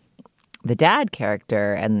the dad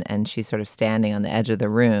character, and she's sort of standing on the edge of the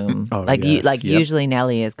room. Usually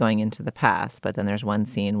Nellie is going into the past, but then there's one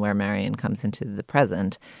scene where Marion comes into the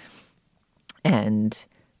present, and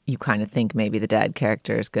you kind of think maybe the dad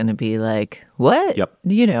character is going to be like, what? Yep.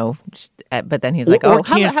 You know, but then he's like, or oh,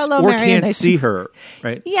 can't, hello, or Marion. can't see her,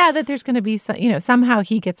 right? Yeah, that there's going to be, somehow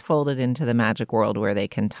he gets folded into the magic world where they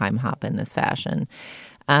can time hop in this fashion.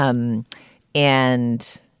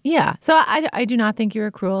 And yeah, so I do not think you're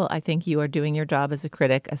cruel. I think you are doing your job as a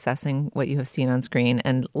critic, assessing what you have seen on screen.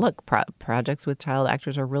 And look, projects with child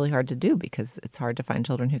actors are really hard to do because it's hard to find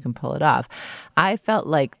children who can pull it off. I felt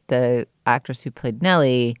like the actress who played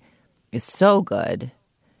Nellie is so good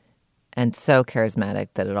and so charismatic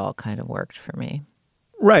that it all kind of worked for me.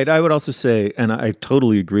 Right. I would also say, and I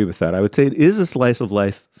totally agree with that, I would say it is a slice of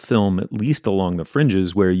life film, at least along the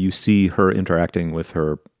fringes, where you see her interacting with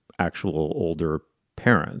her actual older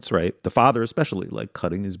parents, right? The father especially, like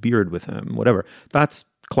cutting his beard with him, whatever. That's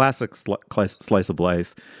classic slice of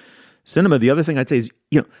life cinema. The other thing I'd say is,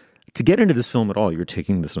 to get into this film at all, you're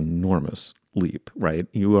taking this enormous leap, right?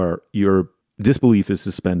 Your disbelief is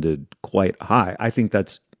suspended quite high. I think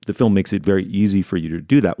the film makes it very easy for you to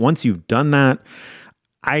do that. Once you've done that,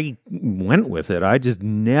 I went with it. I just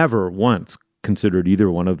never once considered either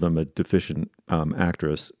one of them a deficient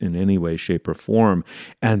actress in any way, shape, or form.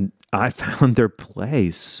 And I found their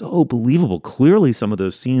play so believable. Clearly, some of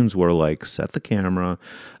those scenes were like, set the camera.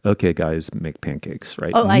 Okay, guys, make pancakes,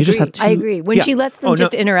 right? Oh, I agree. I agree. When she lets them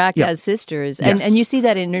interact as sisters. And you see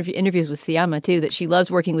that in interviews with Siama, too, that she loves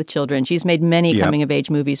working with children. She's made many coming-of-age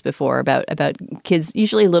movies before about kids,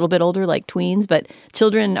 usually a little bit older, like tweens. But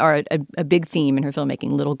children are a big theme in her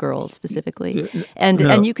filmmaking, little girls specifically.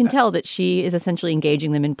 And you can tell that she is essentially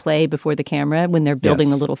engaging them in play before the camera when they're building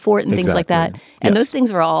the little fort and things like that. And those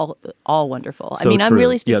things are all wonderful. So I mean, I'm true.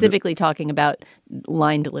 really specifically talking about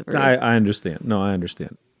line delivery. I understand. No, I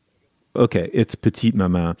understand. Okay, it's Petite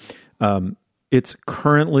Maman. It's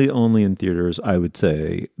currently only in theaters. I would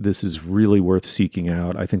say this is really worth seeking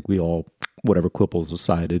out. I think we all, whatever quibbles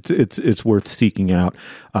aside, it's worth seeking out.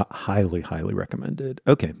 Highly, highly recommended.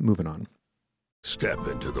 Okay, moving on. Step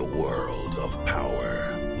into the world of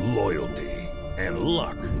power, loyalty, and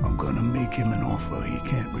luck. I'm gonna make him an offer he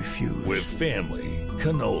can't refuse. With family,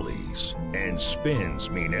 cannolis, and spins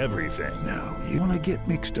mean everything. Now, you wanna get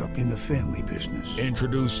mixed up in the family business.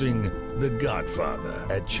 Introducing The Godfather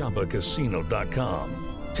at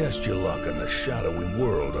ChumbaCasino.com. Test your luck in the shadowy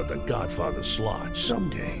world of The Godfather slot.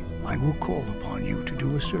 Someday, I will call upon you to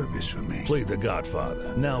do a service for me. Play The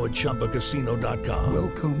Godfather, now at ChumbaCasino.com.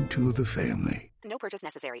 Welcome to the family. No purchase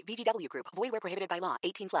necessary. VGW Group. Void where prohibited by law.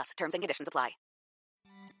 18+. Terms and conditions apply.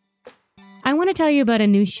 I want to tell you about a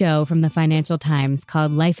new show from the Financial Times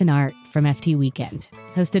called Life and Art from FT Weekend,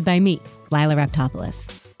 hosted by me, Lila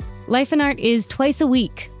Raptopoulos. Life and Art is twice a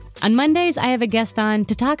week. On Mondays, I have a guest on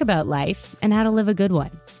to talk about life and how to live a good one.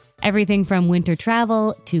 Everything from winter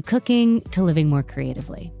travel to cooking to living more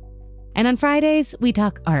creatively. And on Fridays, we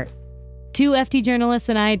talk art. 2 FT journalists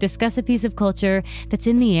and I discuss a piece of culture that's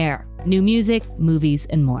in the air. New music, movies,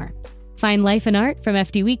 and more. Find Life and Art from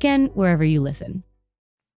FT Weekend wherever you listen.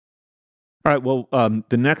 All right, well,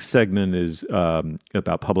 the next segment is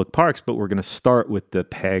about public parks, but we're going to start with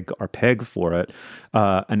our peg for it,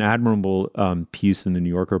 an admirable piece in the New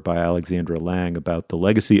Yorker by Alexandra Lang about the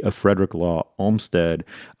legacy of Frederick Law Olmsted.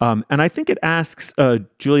 And I think it asks,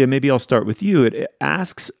 Julia, maybe I'll start with you. It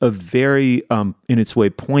asks a very, in its way,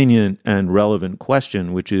 poignant and relevant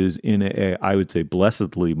question, which is in I would say,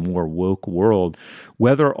 blessedly more woke world,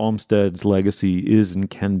 whether Olmsted's legacy is and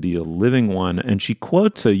can be a living one. And she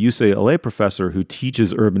quotes a UCLA professor who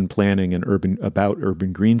teaches urban planning and about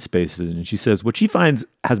urban green spaces. And she says what she finds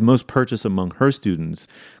has most purchase among her students,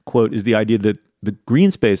 quote, is the idea that the green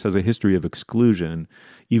space has a history of exclusion,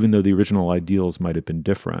 even though the original ideals might have been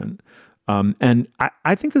different. And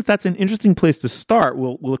I think that that's an interesting place to start.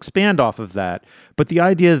 We'll expand off of that. But the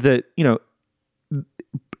idea that,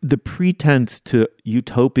 the pretense to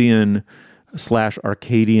utopian /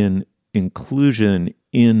 Arcadian inclusion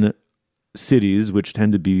in cities, which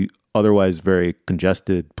tend to be otherwise very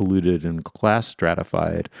congested, polluted, and class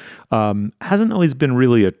stratified, hasn't always been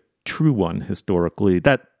really a true one historically.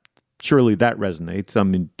 Surely that resonates. I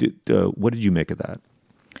mean, what did you make of that?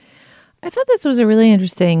 I thought this was a really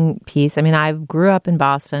interesting piece. I mean, I grew up in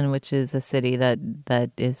Boston, which is a city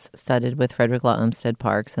that is studded with Frederick Law Olmsted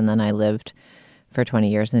parks, and then I lived for 20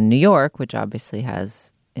 years in New York, which obviously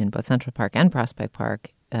has in both Central Park and Prospect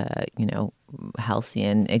Park,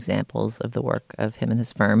 halcyon examples of the work of him and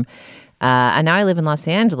his firm. And now I live in Los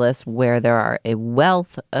Angeles, where there are a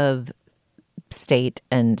wealth of state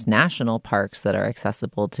and national parks that are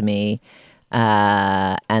accessible to me.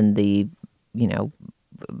 And the,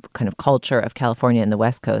 kind of culture of California and the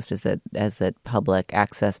West Coast is that public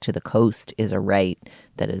access to the coast is a right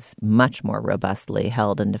that is much more robustly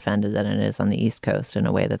held and defended than it is on the East Coast in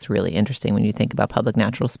a way that's really interesting when you think about public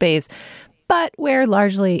natural space. But where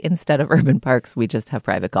largely, instead of urban parks, we just have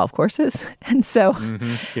private golf courses. And so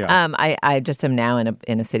I just am now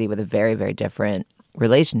in a city with a very, very different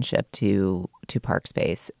relationship to park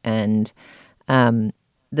space. And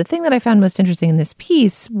the thing that I found most interesting in this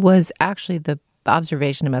piece was actually the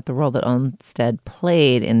observation about the role that Olmsted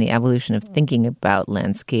played in the evolution of thinking about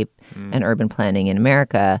landscape and urban planning in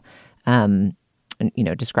America. And,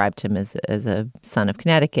 described him as a son of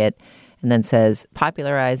Connecticut. And then says,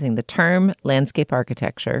 popularizing the term landscape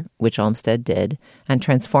architecture, which Olmsted did, and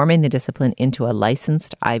transforming the discipline into a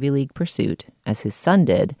licensed Ivy League pursuit, as his son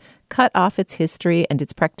did, cut off its history and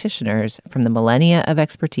its practitioners from the millennia of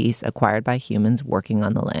expertise acquired by humans working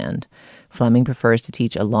on the land. Fleming prefers to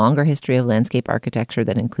teach a longer history of landscape architecture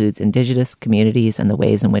that includes indigenous communities and the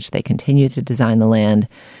ways in which they continue to design the land,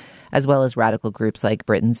 as well as radical groups like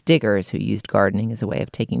Britain's Diggers, who used gardening as a way of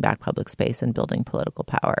taking back public space and building political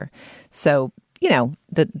power. So,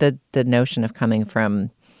 the notion of coming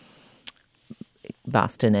from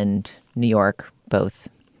Boston and New York, both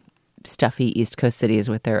stuffy East Coast cities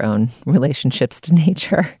with their own relationships to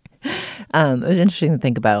nature, it was interesting to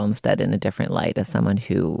think about Olmsted in a different light as someone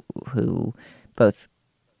who both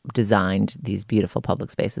designed these beautiful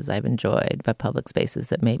public spaces I've enjoyed, but public spaces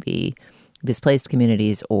that maybe displaced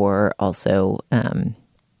communities or also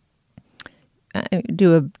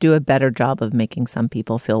do a better job of making some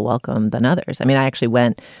people feel welcome than others. I mean, I actually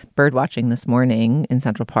went bird watching this morning in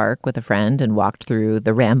Central Park with a friend and walked through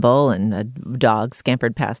the Ramble, and a dog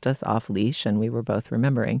scampered past us off leash, and we were both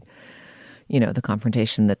remembering, the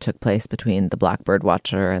confrontation that took place between the black bird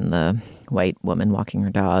watcher and the white woman walking her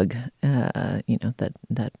dog.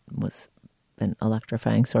 That was an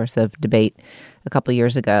electrifying source of debate a couple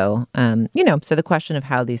years ago. So the question of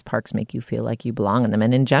how these parks make you feel like you belong in them,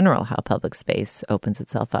 and in general, how public space opens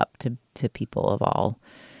itself up to people of all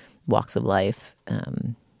walks of life,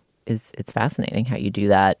 it's fascinating how you do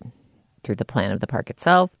that through the plan of the park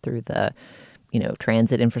itself, through the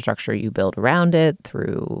transit infrastructure you build around it,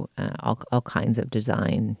 through all kinds of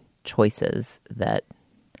design choices that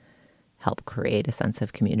help create a sense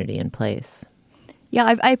of community and place.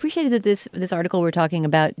 Yeah, I appreciated that this article we're talking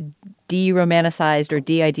about de-romanticized or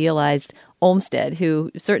de-idealized Olmsted, who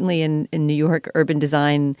certainly in New York urban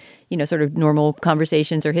design, sort of normal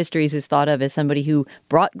conversations or histories is thought of as somebody who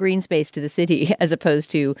brought green space to the city as opposed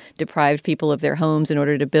to deprived people of their homes in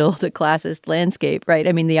order to build a classist landscape, right?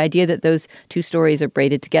 I mean, the idea that those two stories are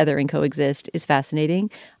braided together and coexist is fascinating.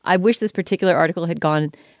 I wish this particular article had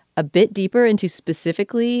gone a bit deeper into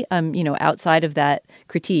specifically, outside of that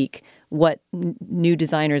critique, what new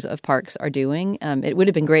designers of parks are doing. It would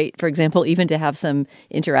have been great, for example, even to have some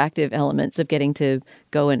interactive elements of getting to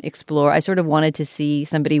go and explore. I sort of wanted to see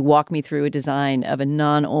somebody walk me through a design of a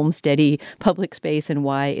non-Olmsteady public space and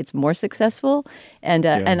why it's more successful. And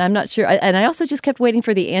I'm not sure. And I also just kept waiting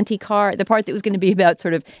for the anti-car, the part that was going to be about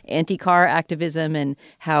sort of anti-car activism and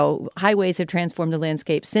how highways have transformed the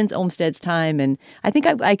landscape since Olmsted's time. And I think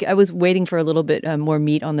I was waiting for a little bit more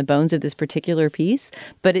meat on the bones of this particular piece.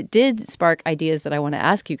 But it did spark ideas that I want to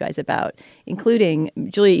ask you guys about, including,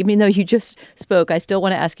 Julia, even though you just spoke, I still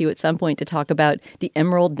want to ask you at some point to talk about the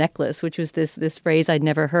emerald necklace, which was this phrase I'd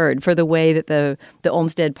never heard, for the way that the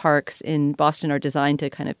Olmsted parks in Boston are designed to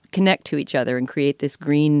kind of connect to each other and create this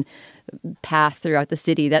green path throughout the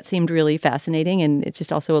city. That seemed really fascinating, and it's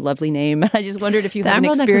just also a lovely name. I just wondered if you had an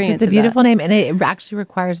experience. It's a beautiful name, and it actually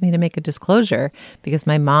requires me to make a disclosure because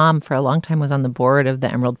my mom, for a long time, was on the board of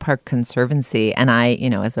the Emerald Park Conservancy, and I,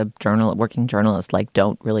 as a working journalist,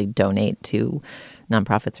 don't really donate to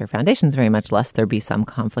nonprofits or foundations very much, lest there be some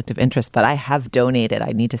conflict of interest. But I have donated.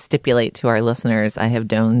 I need to stipulate to our listeners, I have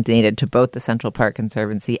donated to both the Central Park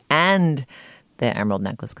Conservancy and the Emerald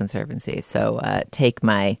Necklace Conservancy. So take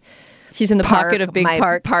my She's in the pocket of Big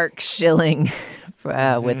Park shilling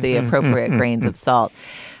with the appropriate grains of salt.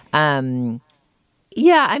 I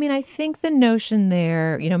think the notion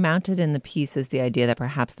there, mounted in the piece is the idea that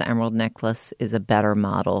perhaps the Emerald Necklace is a better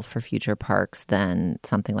model for future parks than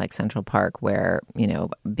something like Central Park, where,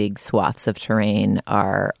 big swaths of terrain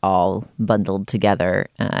are all bundled together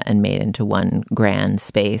and made into one grand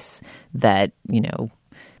space that,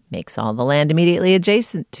 makes all the land immediately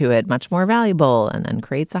adjacent to it much more valuable, and then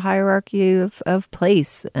creates a hierarchy of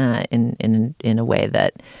place in a way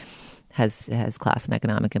that has class and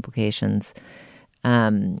economic implications,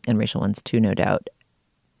 and racial ones too, no doubt.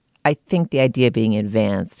 I think the idea being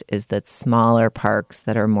advanced is that smaller parks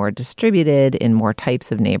that are more distributed in more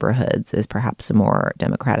types of neighborhoods is perhaps a more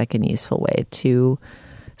democratic and useful way to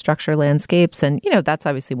structure landscapes. And, that's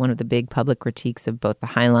obviously one of the big public critiques of both the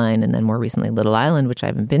High Line and then more recently Little Island, which I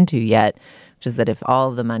haven't been to yet, which is that if all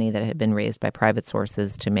of the money that had been raised by private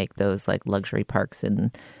sources to make those like luxury parks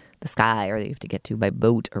in the sky or that you have to get to by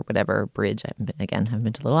boat or whatever bridge, haven't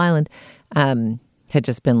been to Little Island, had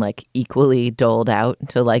just been like equally doled out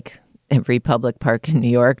to like every public park in New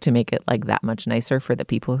York to make it like that much nicer for the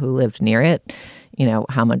people who lived near it.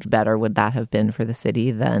 How much better would that have been for the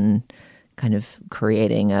city than kind of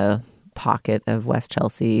creating a pocket of West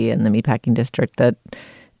Chelsea and the meatpacking district that,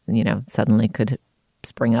 suddenly could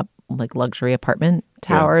spring up like luxury apartment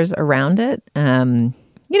towers around it. And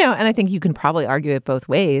I think you can probably argue it both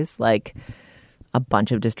ways. Like a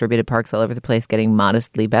bunch of distributed parks all over the place getting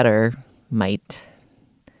modestly better might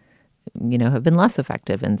have been less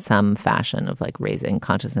effective in some fashion of like raising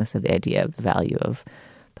consciousness of the idea of the value of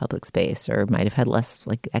public space, or might have had less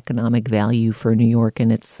like economic value for New York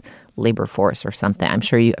and its labor force or something. I'm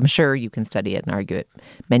sure you can study it and argue it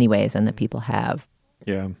many ways, and that people have.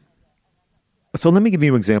 Yeah. So let me give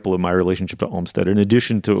you an example of my relationship to Olmsted. In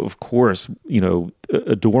addition to, of course,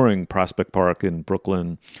 adoring Prospect Park in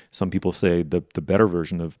Brooklyn, some people say the better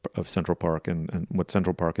version of Central Park and what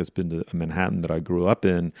Central Park has been to Manhattan that I grew up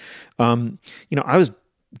in. I was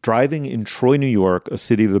driving in Troy, New York, a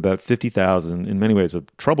city of about 50,000, in many ways a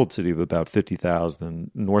troubled city of about 50,000,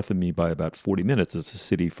 north of me by about 40 minutes. It's a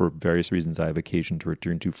city for various reasons I have occasion to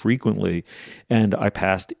return to frequently. And I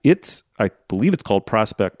passed I believe it's called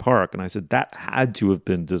Prospect Park. And I said, that had to have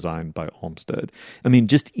been designed by Olmsted. I mean,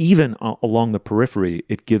 just even along the periphery,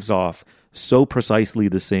 it gives off so precisely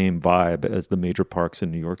the same vibe as the major parks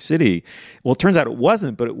in New York City. Well, it turns out it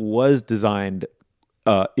wasn't, but it was designed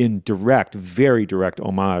in very direct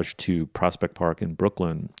homage to Prospect Park in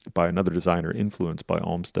Brooklyn by another designer influenced by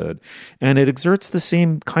Olmsted. And it exerts the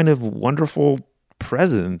same kind of wonderful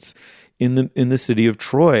presence in the city of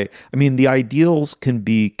Troy. I mean, the ideals can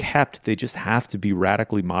be kept. They just have to be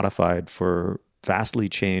radically modified for vastly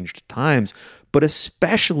changed times, but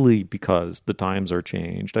especially because the times are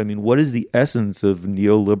changed. I mean, what is the essence of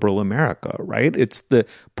neoliberal America, right? It's the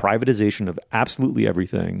privatization of absolutely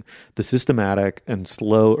everything, the systematic and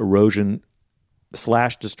slow erosion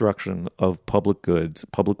 / destruction of public goods,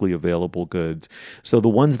 publicly available goods. So the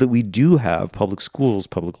ones that we do have, public schools,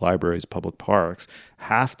 public libraries, public parks,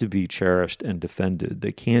 have to be cherished and defended.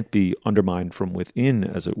 They can't be undermined from within,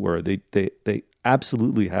 as it were. They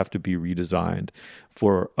absolutely have to be redesigned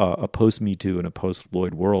for a post-Me Too and a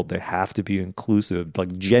post-Floyd world. They have to be inclusive,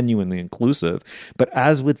 like genuinely inclusive. But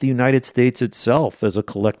as with the United States itself as a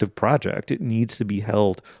collective project, it needs to be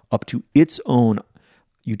held up to its own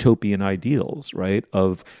utopian ideals, right?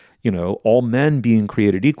 Of, all men being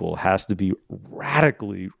created equal has to be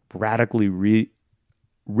radically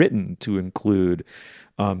rewritten to include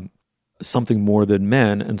something more than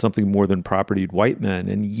men and something more than propertied white men.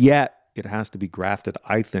 And yet it has to be grafted,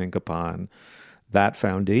 I think, upon that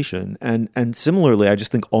foundation. And similarly, I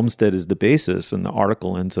just think Olmsted is the basis, and the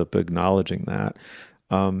article ends up acknowledging that.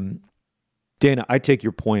 Dana, I take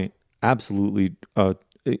your point absolutely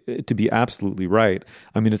to be absolutely right.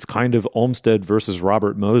 I mean, it's kind of Olmsted versus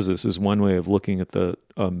Robert Moses is one way of looking at the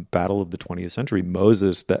battle of the 20th century.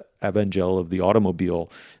 Moses, the evangel of the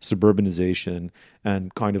automobile, suburbanization,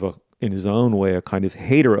 and kind of in his own way, a kind of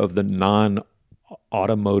hater of the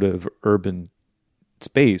non-automotive urban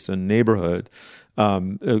space and neighborhood,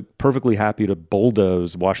 perfectly happy to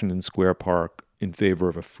bulldoze Washington Square Park in favor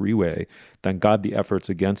of a freeway. Thank God the efforts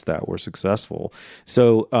against that were successful.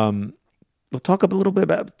 So we'll talk a little bit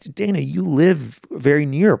about, Dana, you live very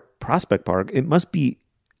near Prospect Park. It must be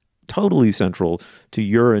totally central to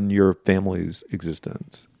your and your family's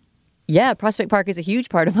existence. Yeah, Prospect Park is a huge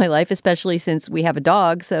part of my life, especially since we have a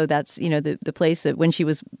dog. So that's, the place that when she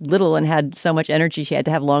was little and had so much energy, she had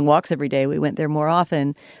to have long walks every day. We went there more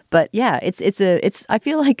often. But yeah, it's I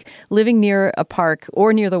feel like living near a park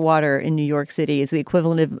or near the water in New York City is the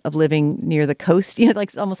equivalent of living near the coast. Like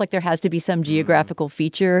it's almost like there has to be some geographical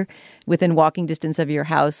feature within walking distance of your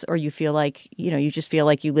house, or you feel like, you just feel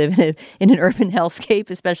like you live in an urban hellscape,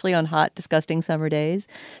 especially on hot, disgusting summer days.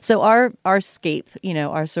 So our scape,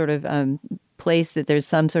 our sort of place that there's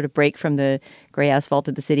some sort of break from the gray asphalt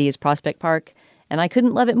of the city is Prospect Park. And I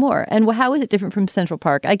couldn't love it more. And how is it different from Central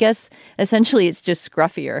Park? I guess essentially it's just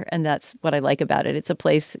scruffier, and that's what I like about it. It's a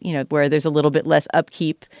place, where there's a little bit less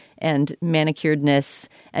upkeep and manicuredness,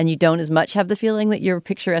 and you don't as much have the feeling that you're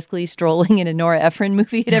picturesquely strolling in a Nora Ephron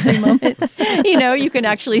movie at every moment. You can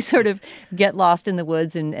actually sort of get lost in the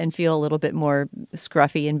woods and feel a little bit more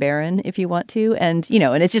scruffy and barren if you want to. And,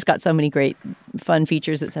 and it's just got so many great fun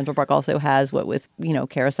features that Central Park also has, what with,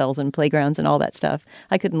 carousels and playgrounds and all that stuff.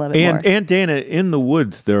 I couldn't love it more. And Dana, in the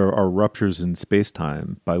woods, there are ruptures in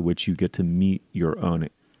space-time by which you get to meet your own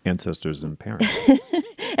ancestors and parents.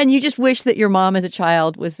 And you just wish that your mom as a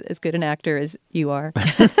child was as good an actor as you are.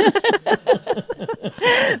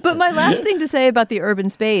 But my last thing to say about the urban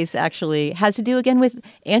space actually has to do again with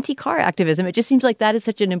anti-car activism. It just seems like that is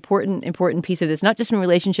such an important piece of this, not just in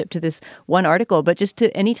relationship to this one article, but just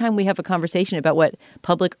to any time we have a conversation about what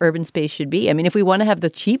public urban space should be. I mean, if we want to have the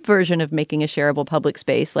cheap version of making a shareable public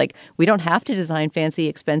space, like we don't have to design fancy,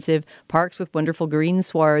 expensive parks with wonderful green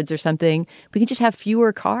swards or something. We can just have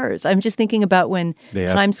fewer cars. I'm just thinking about when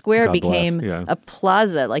Times Square became a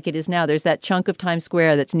plaza like it is now. There's that chunk of Times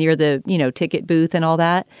Square that's near the, ticket booth and all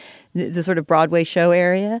that, the sort of Broadway show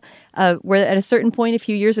area, where at a certain point a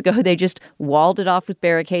few years ago, they just walled it off with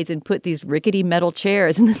barricades and put these rickety metal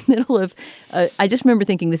chairs in the middle of, I just remember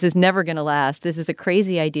thinking, this is never going to last. This is a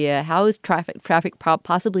crazy idea. How is traffic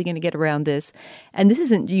possibly going to get around this? And this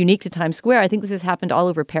isn't unique to Times Square. I think this has happened all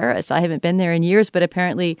over Paris. I haven't been there in years, but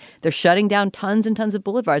apparently they're shutting down tons and tons of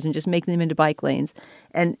boulevards and just making them into bike lanes.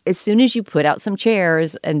 And as soon as you put out some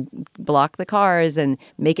chairs and block the cars and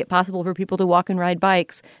make it possible for people to walk and ride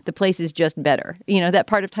bikes, the place is just better. That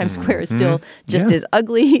part of Times Square is still just as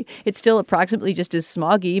ugly. It's still approximately just as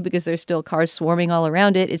smoggy because there's still cars swarming all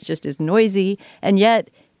around it. It's just as noisy. And yet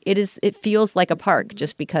it feels like a park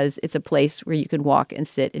just because it's a place where you can walk and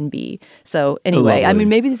sit and be. So anyway, I mean,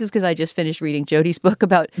 maybe this is because I just finished reading Jodi's book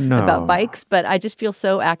about bikes, but I just feel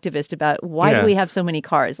so activist about why do we have so many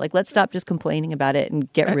cars? Like, let's stop just complaining about it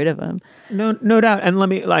and get rid of them. No doubt. And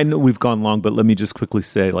I know we've gone long, but let me just quickly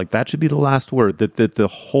say, that should be the last word, that the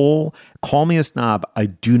whole, call me a snob, I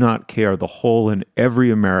do not care. The hole in every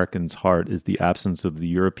American's heart is the absence of the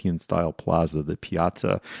European-style plaza, the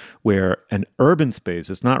piazza, where an urban space,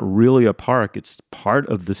 it's not really a park, it's part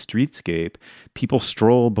of the streetscape. People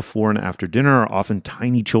stroll before and after dinner, often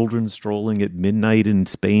tiny children strolling at midnight in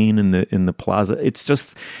Spain in the plaza. It's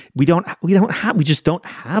just, we just don't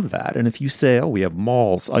have that. And if you say, we have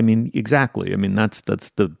malls, I mean, exactly. I mean, that's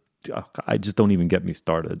the, I just don't even get me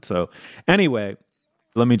started. So anyway,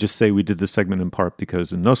 let me just say we did this segment in part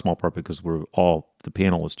because, in no small part, because we're all, the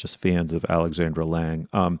panel is just fans of Alexandra Lang.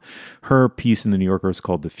 Her piece in The New Yorker is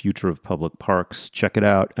called The Future of Public Parks. Check it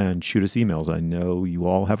out and shoot us emails. I know you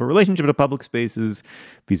all have a relationship to public spaces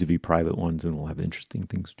vis-a-vis private ones, and we'll have interesting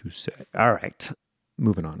things to say. All right,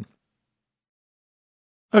 moving on.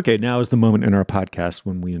 Okay, now is the moment in our podcast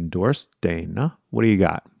when we endorse. Dana, what do you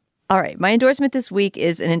got? All right. My endorsement this week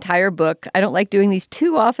is an entire book. I don't like doing these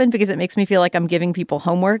too often because it makes me feel like I'm giving people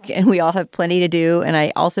homework, and we all have plenty to do. And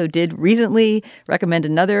I also did recently recommend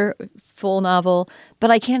another full novel, but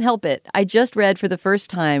I can't help it. I just read for the first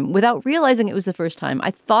time, without realizing it was the first time,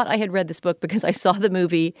 I thought I had read this book because I saw the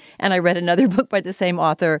movie and I read another book by the same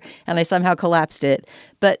author and I somehow collapsed it.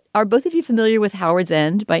 But are both of you familiar with Howard's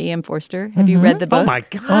End by E.M. Forster? Have you read the book? Oh my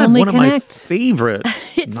God, one of my favorite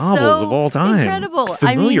novels of all time. Incredible.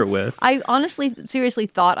 Familiar with. I honestly, seriously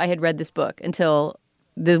thought I had read this book until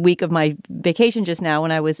the week of my vacation just now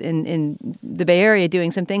when I was in the Bay Area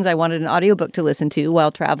doing some things. I wanted an audiobook to listen to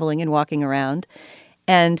while traveling and walking around.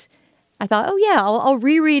 And I thought, I'll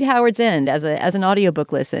reread Howard's End as an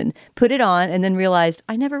audiobook listen, put it on, and then realized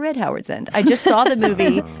I never read Howard's End. I just saw the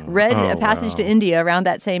movie, read A Passage to India around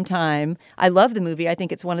that same time. I love the movie. I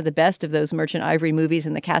think it's one of the best of those Merchant Ivory movies,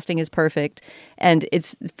 and the casting is perfect. And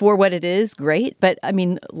it's, for what it is, great. But, I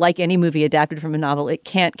mean, like any movie adapted from a novel, it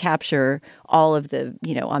can't capture all of the,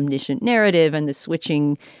 omniscient narrative and the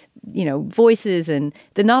switching voices, and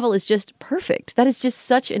the novel is just perfect. That is just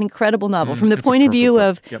such an incredible novel from the point of view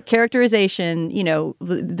of characterization,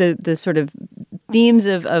 the sort of themes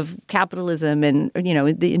of capitalism and,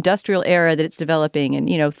 the industrial era that it's developing,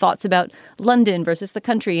 and, thoughts about London versus the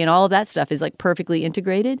country and all of that stuff is like perfectly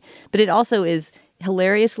integrated. But it also is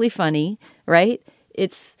hilariously funny, right?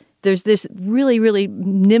 There's this really, really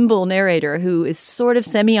nimble narrator who is sort of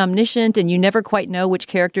semi-omniscient, and you never quite know which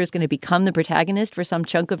character is going to become the protagonist for some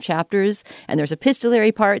chunk of chapters. And there's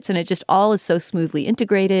epistolary parts, and it just all is so smoothly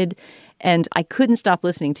integrated. And I couldn't stop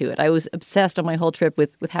listening to it. I was obsessed on my whole trip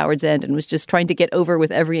with Howard's End and was just trying to get over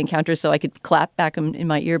with every encounter so I could clap back in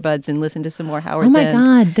my earbuds and listen to some more Howard's End. Oh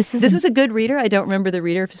my God. This was a good reader. I don't remember the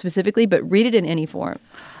reader specifically, but read it in any form.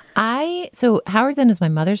 So Howard's End is my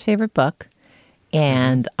mother's favorite book.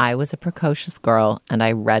 And I was a precocious girl, and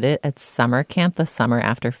I read it at summer camp the summer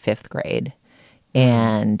after 5th grade.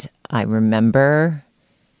 And I remember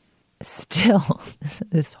still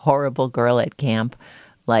this horrible girl at camp,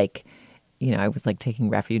 like, I was like taking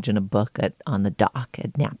refuge in a book on the dock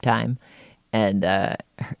at nap time. And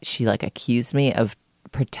she like accused me of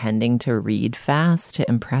pretending to read fast to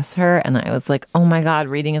impress her. And I was like, oh my God,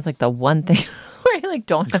 reading is like the one thing where I like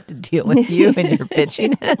don't have to deal with you and your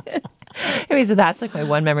bitchiness. Anyway, so that's like my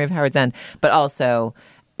one memory of Howard's End. But also,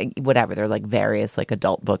 whatever, there are like various like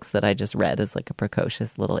adult books that I just read as like a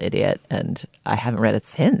precocious little idiot, and I haven't read it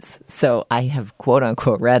since. So I have quote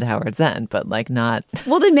unquote read Howard's End, but like not.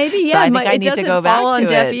 Well, then maybe so I think I need to go back fall to on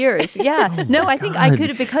deaf it. ears. Yeah, no, I think I could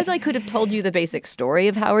have, because I could have told you the basic story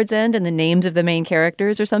of Howard's End and the names of the main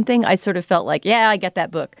characters or something. I sort of felt like, yeah, I get that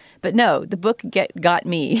book, but no, the book got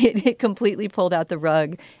me. It completely pulled out the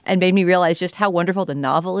rug and made me realize just how wonderful the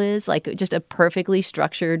novel is. Like just a perfectly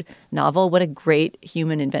structured novel. What a great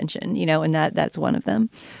human invention, and that's one of them.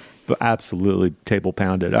 Absolutely table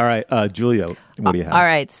pounded. All right, Julia, what do you have? All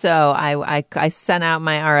right, so I sent out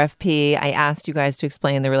my RFP. I asked you guys to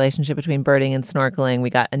explain the relationship between birding and snorkeling. We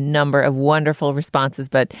got a number of wonderful responses,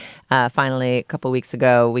 but finally, a couple weeks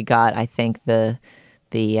ago, we got, I think, the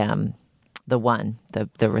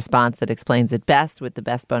response that explains it best with the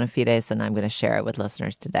best bona fides, and I'm going to share it with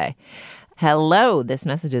listeners today. Hello, this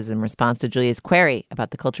message is in response to Julia's query about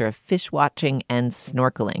the culture of fish watching and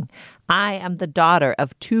snorkeling. I am the daughter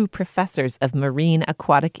of 2 professors of marine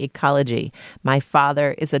aquatic ecology. My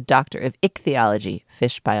father is a doctor of ichthyology,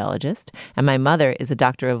 fish biologist, and my mother is a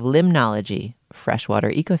doctor of limnology, freshwater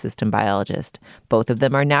ecosystem biologist. Both of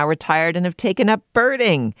them are now retired and have taken up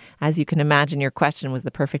birding. As you can imagine, your question was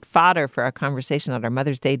the perfect fodder for our conversation at our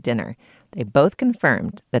Mother's Day dinner. They both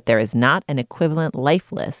confirmed that there is not an equivalent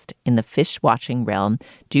life list in the fish watching realm,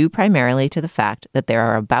 due primarily to the fact that there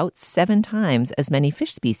are about 7 times as many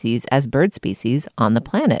fish species as bird species on the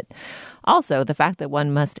planet. Also, the fact that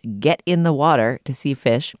one must get in the water to see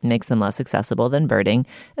fish makes them less accessible than birding,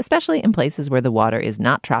 especially in places where the water is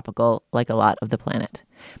not tropical like a lot of the planet.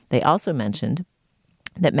 They also mentioned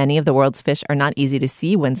that many of the world's fish are not easy to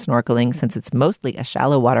see when snorkeling since it's mostly a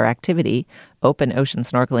shallow water activity. Open ocean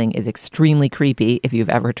snorkeling is extremely creepy if you've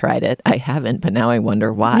ever tried it. I haven't, but now I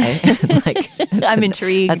wonder why. I'm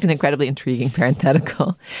intrigued. That's an incredibly intriguing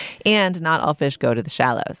parenthetical. And not all fish go to the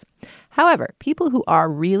shallows. However, people who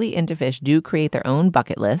are really into fish do create their own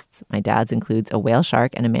bucket lists. My dad's includes a whale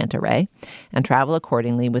shark and a manta ray, and travel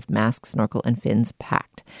accordingly with mask, snorkel, and fins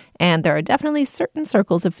packed. And there are definitely certain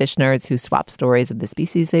circles of fish nerds who swap stories of the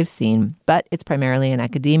species they've seen, but it's primarily in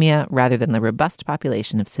academia rather than the robust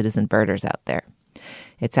population of citizen birders out there.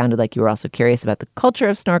 It sounded like you were also curious about the culture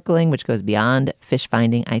of snorkeling, which goes beyond fish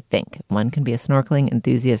finding, I think. One can be a snorkeling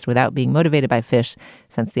enthusiast without being motivated by fish,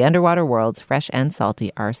 since the underwater worlds, fresh and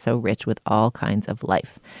salty, are so rich with all kinds of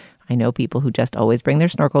life. I know people who just always bring their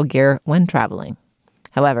snorkel gear when traveling.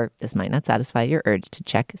 However, this might not satisfy your urge to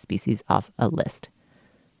check species off a list.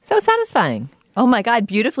 So satisfying. Oh my God,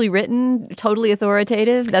 beautifully written, totally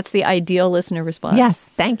authoritative. That's the ideal listener response. Yes.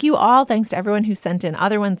 Thank you all. Thanks to everyone who sent in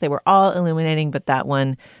other ones. They were all illuminating, but that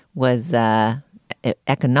one was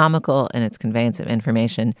economical in its conveyance of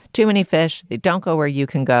information. Too many fish. They don't go where you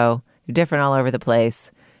can go. They're different all over the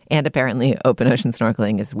place. And apparently open ocean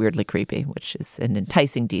snorkeling is weirdly creepy, which is an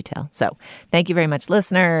enticing detail. So thank you very much,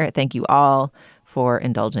 listener. Thank you all for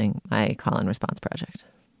indulging my call and response project.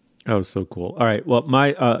 Oh, so cool. All right. Well,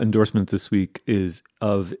 my endorsement this week is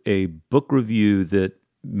of a book review that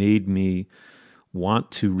made me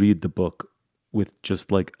want to read the book with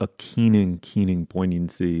just like a keening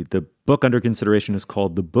poignancy. The book under consideration is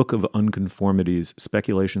called The Book of Unconformities,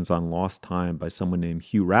 Speculations on Lost Time by someone named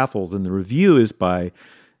Hugh Raffles. And the review is by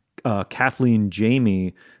Kathleen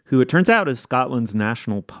Jamie, who it turns out is Scotland's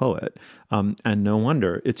national poet. And no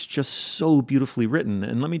wonder. It's just so beautifully written.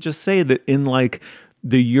 And let me just say that in like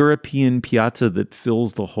the European piazza that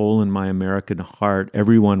fills the hole in my American heart,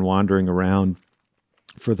 everyone wandering around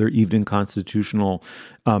for their evening constitutional,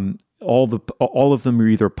 all of them are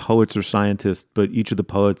either poets or scientists, but each of the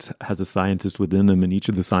poets has a scientist within them, and each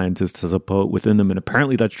of the scientists has a poet within them. And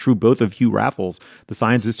apparently that's true both of Hugh Raffles, the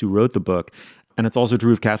scientist who wrote the book, and it's also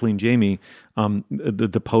true of Kathleen Jamie,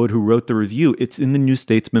 the poet who wrote the review. It's in the New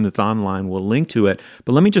Statesman. It's online. We'll link to it.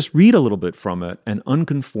 But let me just read a little bit from it. An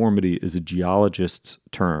unconformity is a geologist's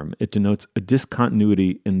term. It denotes a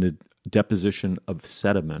discontinuity in the deposition of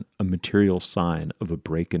sediment, a material sign of a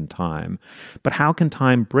break in time. But how can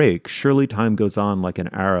time break? Surely time goes on like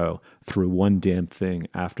an arrow through one damn thing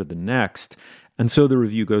after the next. And so the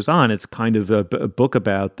review goes on. It's kind of a book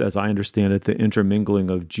about, as I understand it, the intermingling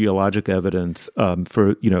of geologic evidence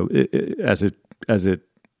for, you know, as it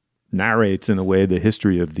narrates in a way the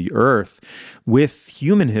history of the Earth with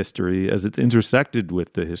human history as it's intersected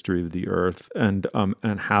with the history of the Earth, and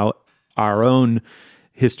how our own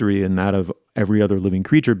history and that of every other living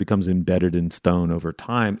creature becomes embedded in stone over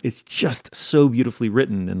time. It's just so beautifully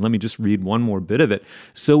written. And let me just read one more bit of it.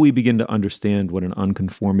 So we begin to understand what an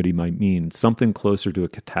unconformity might mean, something closer to a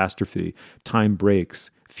catastrophe. Time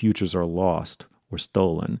breaks, futures are lost or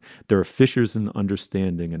stolen. There are fissures in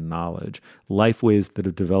understanding and knowledge. Lifeways that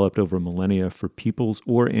have developed over millennia for peoples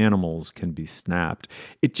or animals can be snapped.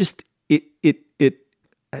 It's just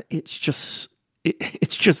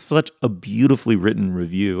such a beautifully written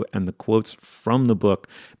review, and the quotes from the book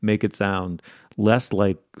make it sound less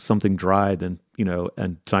like something dry than, you know,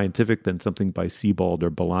 and scientific than something by Sebald or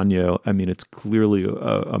Bolaño. I mean, it's clearly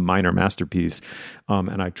a minor masterpiece,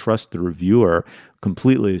 and I trust the reviewer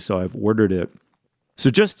completely, so I've ordered it. So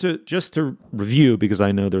just to review, because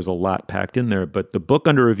I know there's a lot packed in there, but the book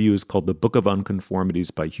under review is called The Book of Unconformities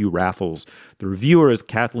by Hugh Raffles. The reviewer is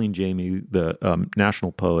Kathleen Jamie, the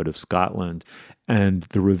national poet of Scotland, and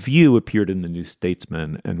the review appeared in the New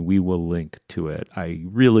Statesman, and we will link to it. I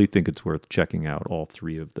really think it's worth checking out all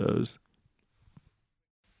three of those.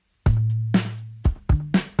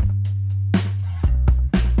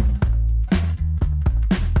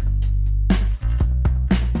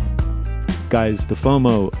 Guys, the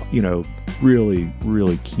FOMO, you know, really,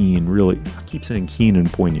 really keen, really, I keep saying keen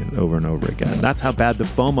and poignant over and over again. That's how bad the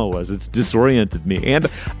FOMO was. It's disoriented me. And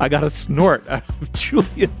I got a snort out of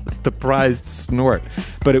Julia, the prized snort.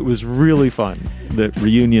 But it was really fun. The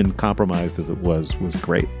reunion, compromised as it was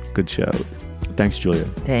great. Good show. Thanks, Julia.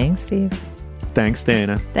 Thanks, Steve. Thanks,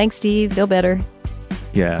 Dana. Thanks, Steve. Feel better.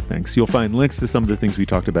 Yeah, thanks. You'll find links to some of the things we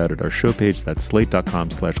talked about at our show page. That's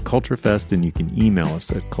slate.com/culturefest, and you can email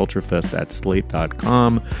us at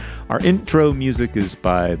culturefest@slate.com. Our intro music is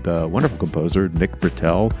by the wonderful composer Nick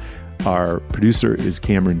Britell. Our producer is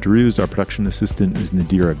Cameron Drews. Our production assistant is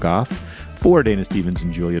Nadira Goff. For Dana Stevens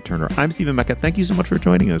and Julia Turner, I'm Stephen Mecca. Thank you so much for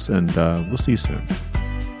joining us, and we'll see you soon.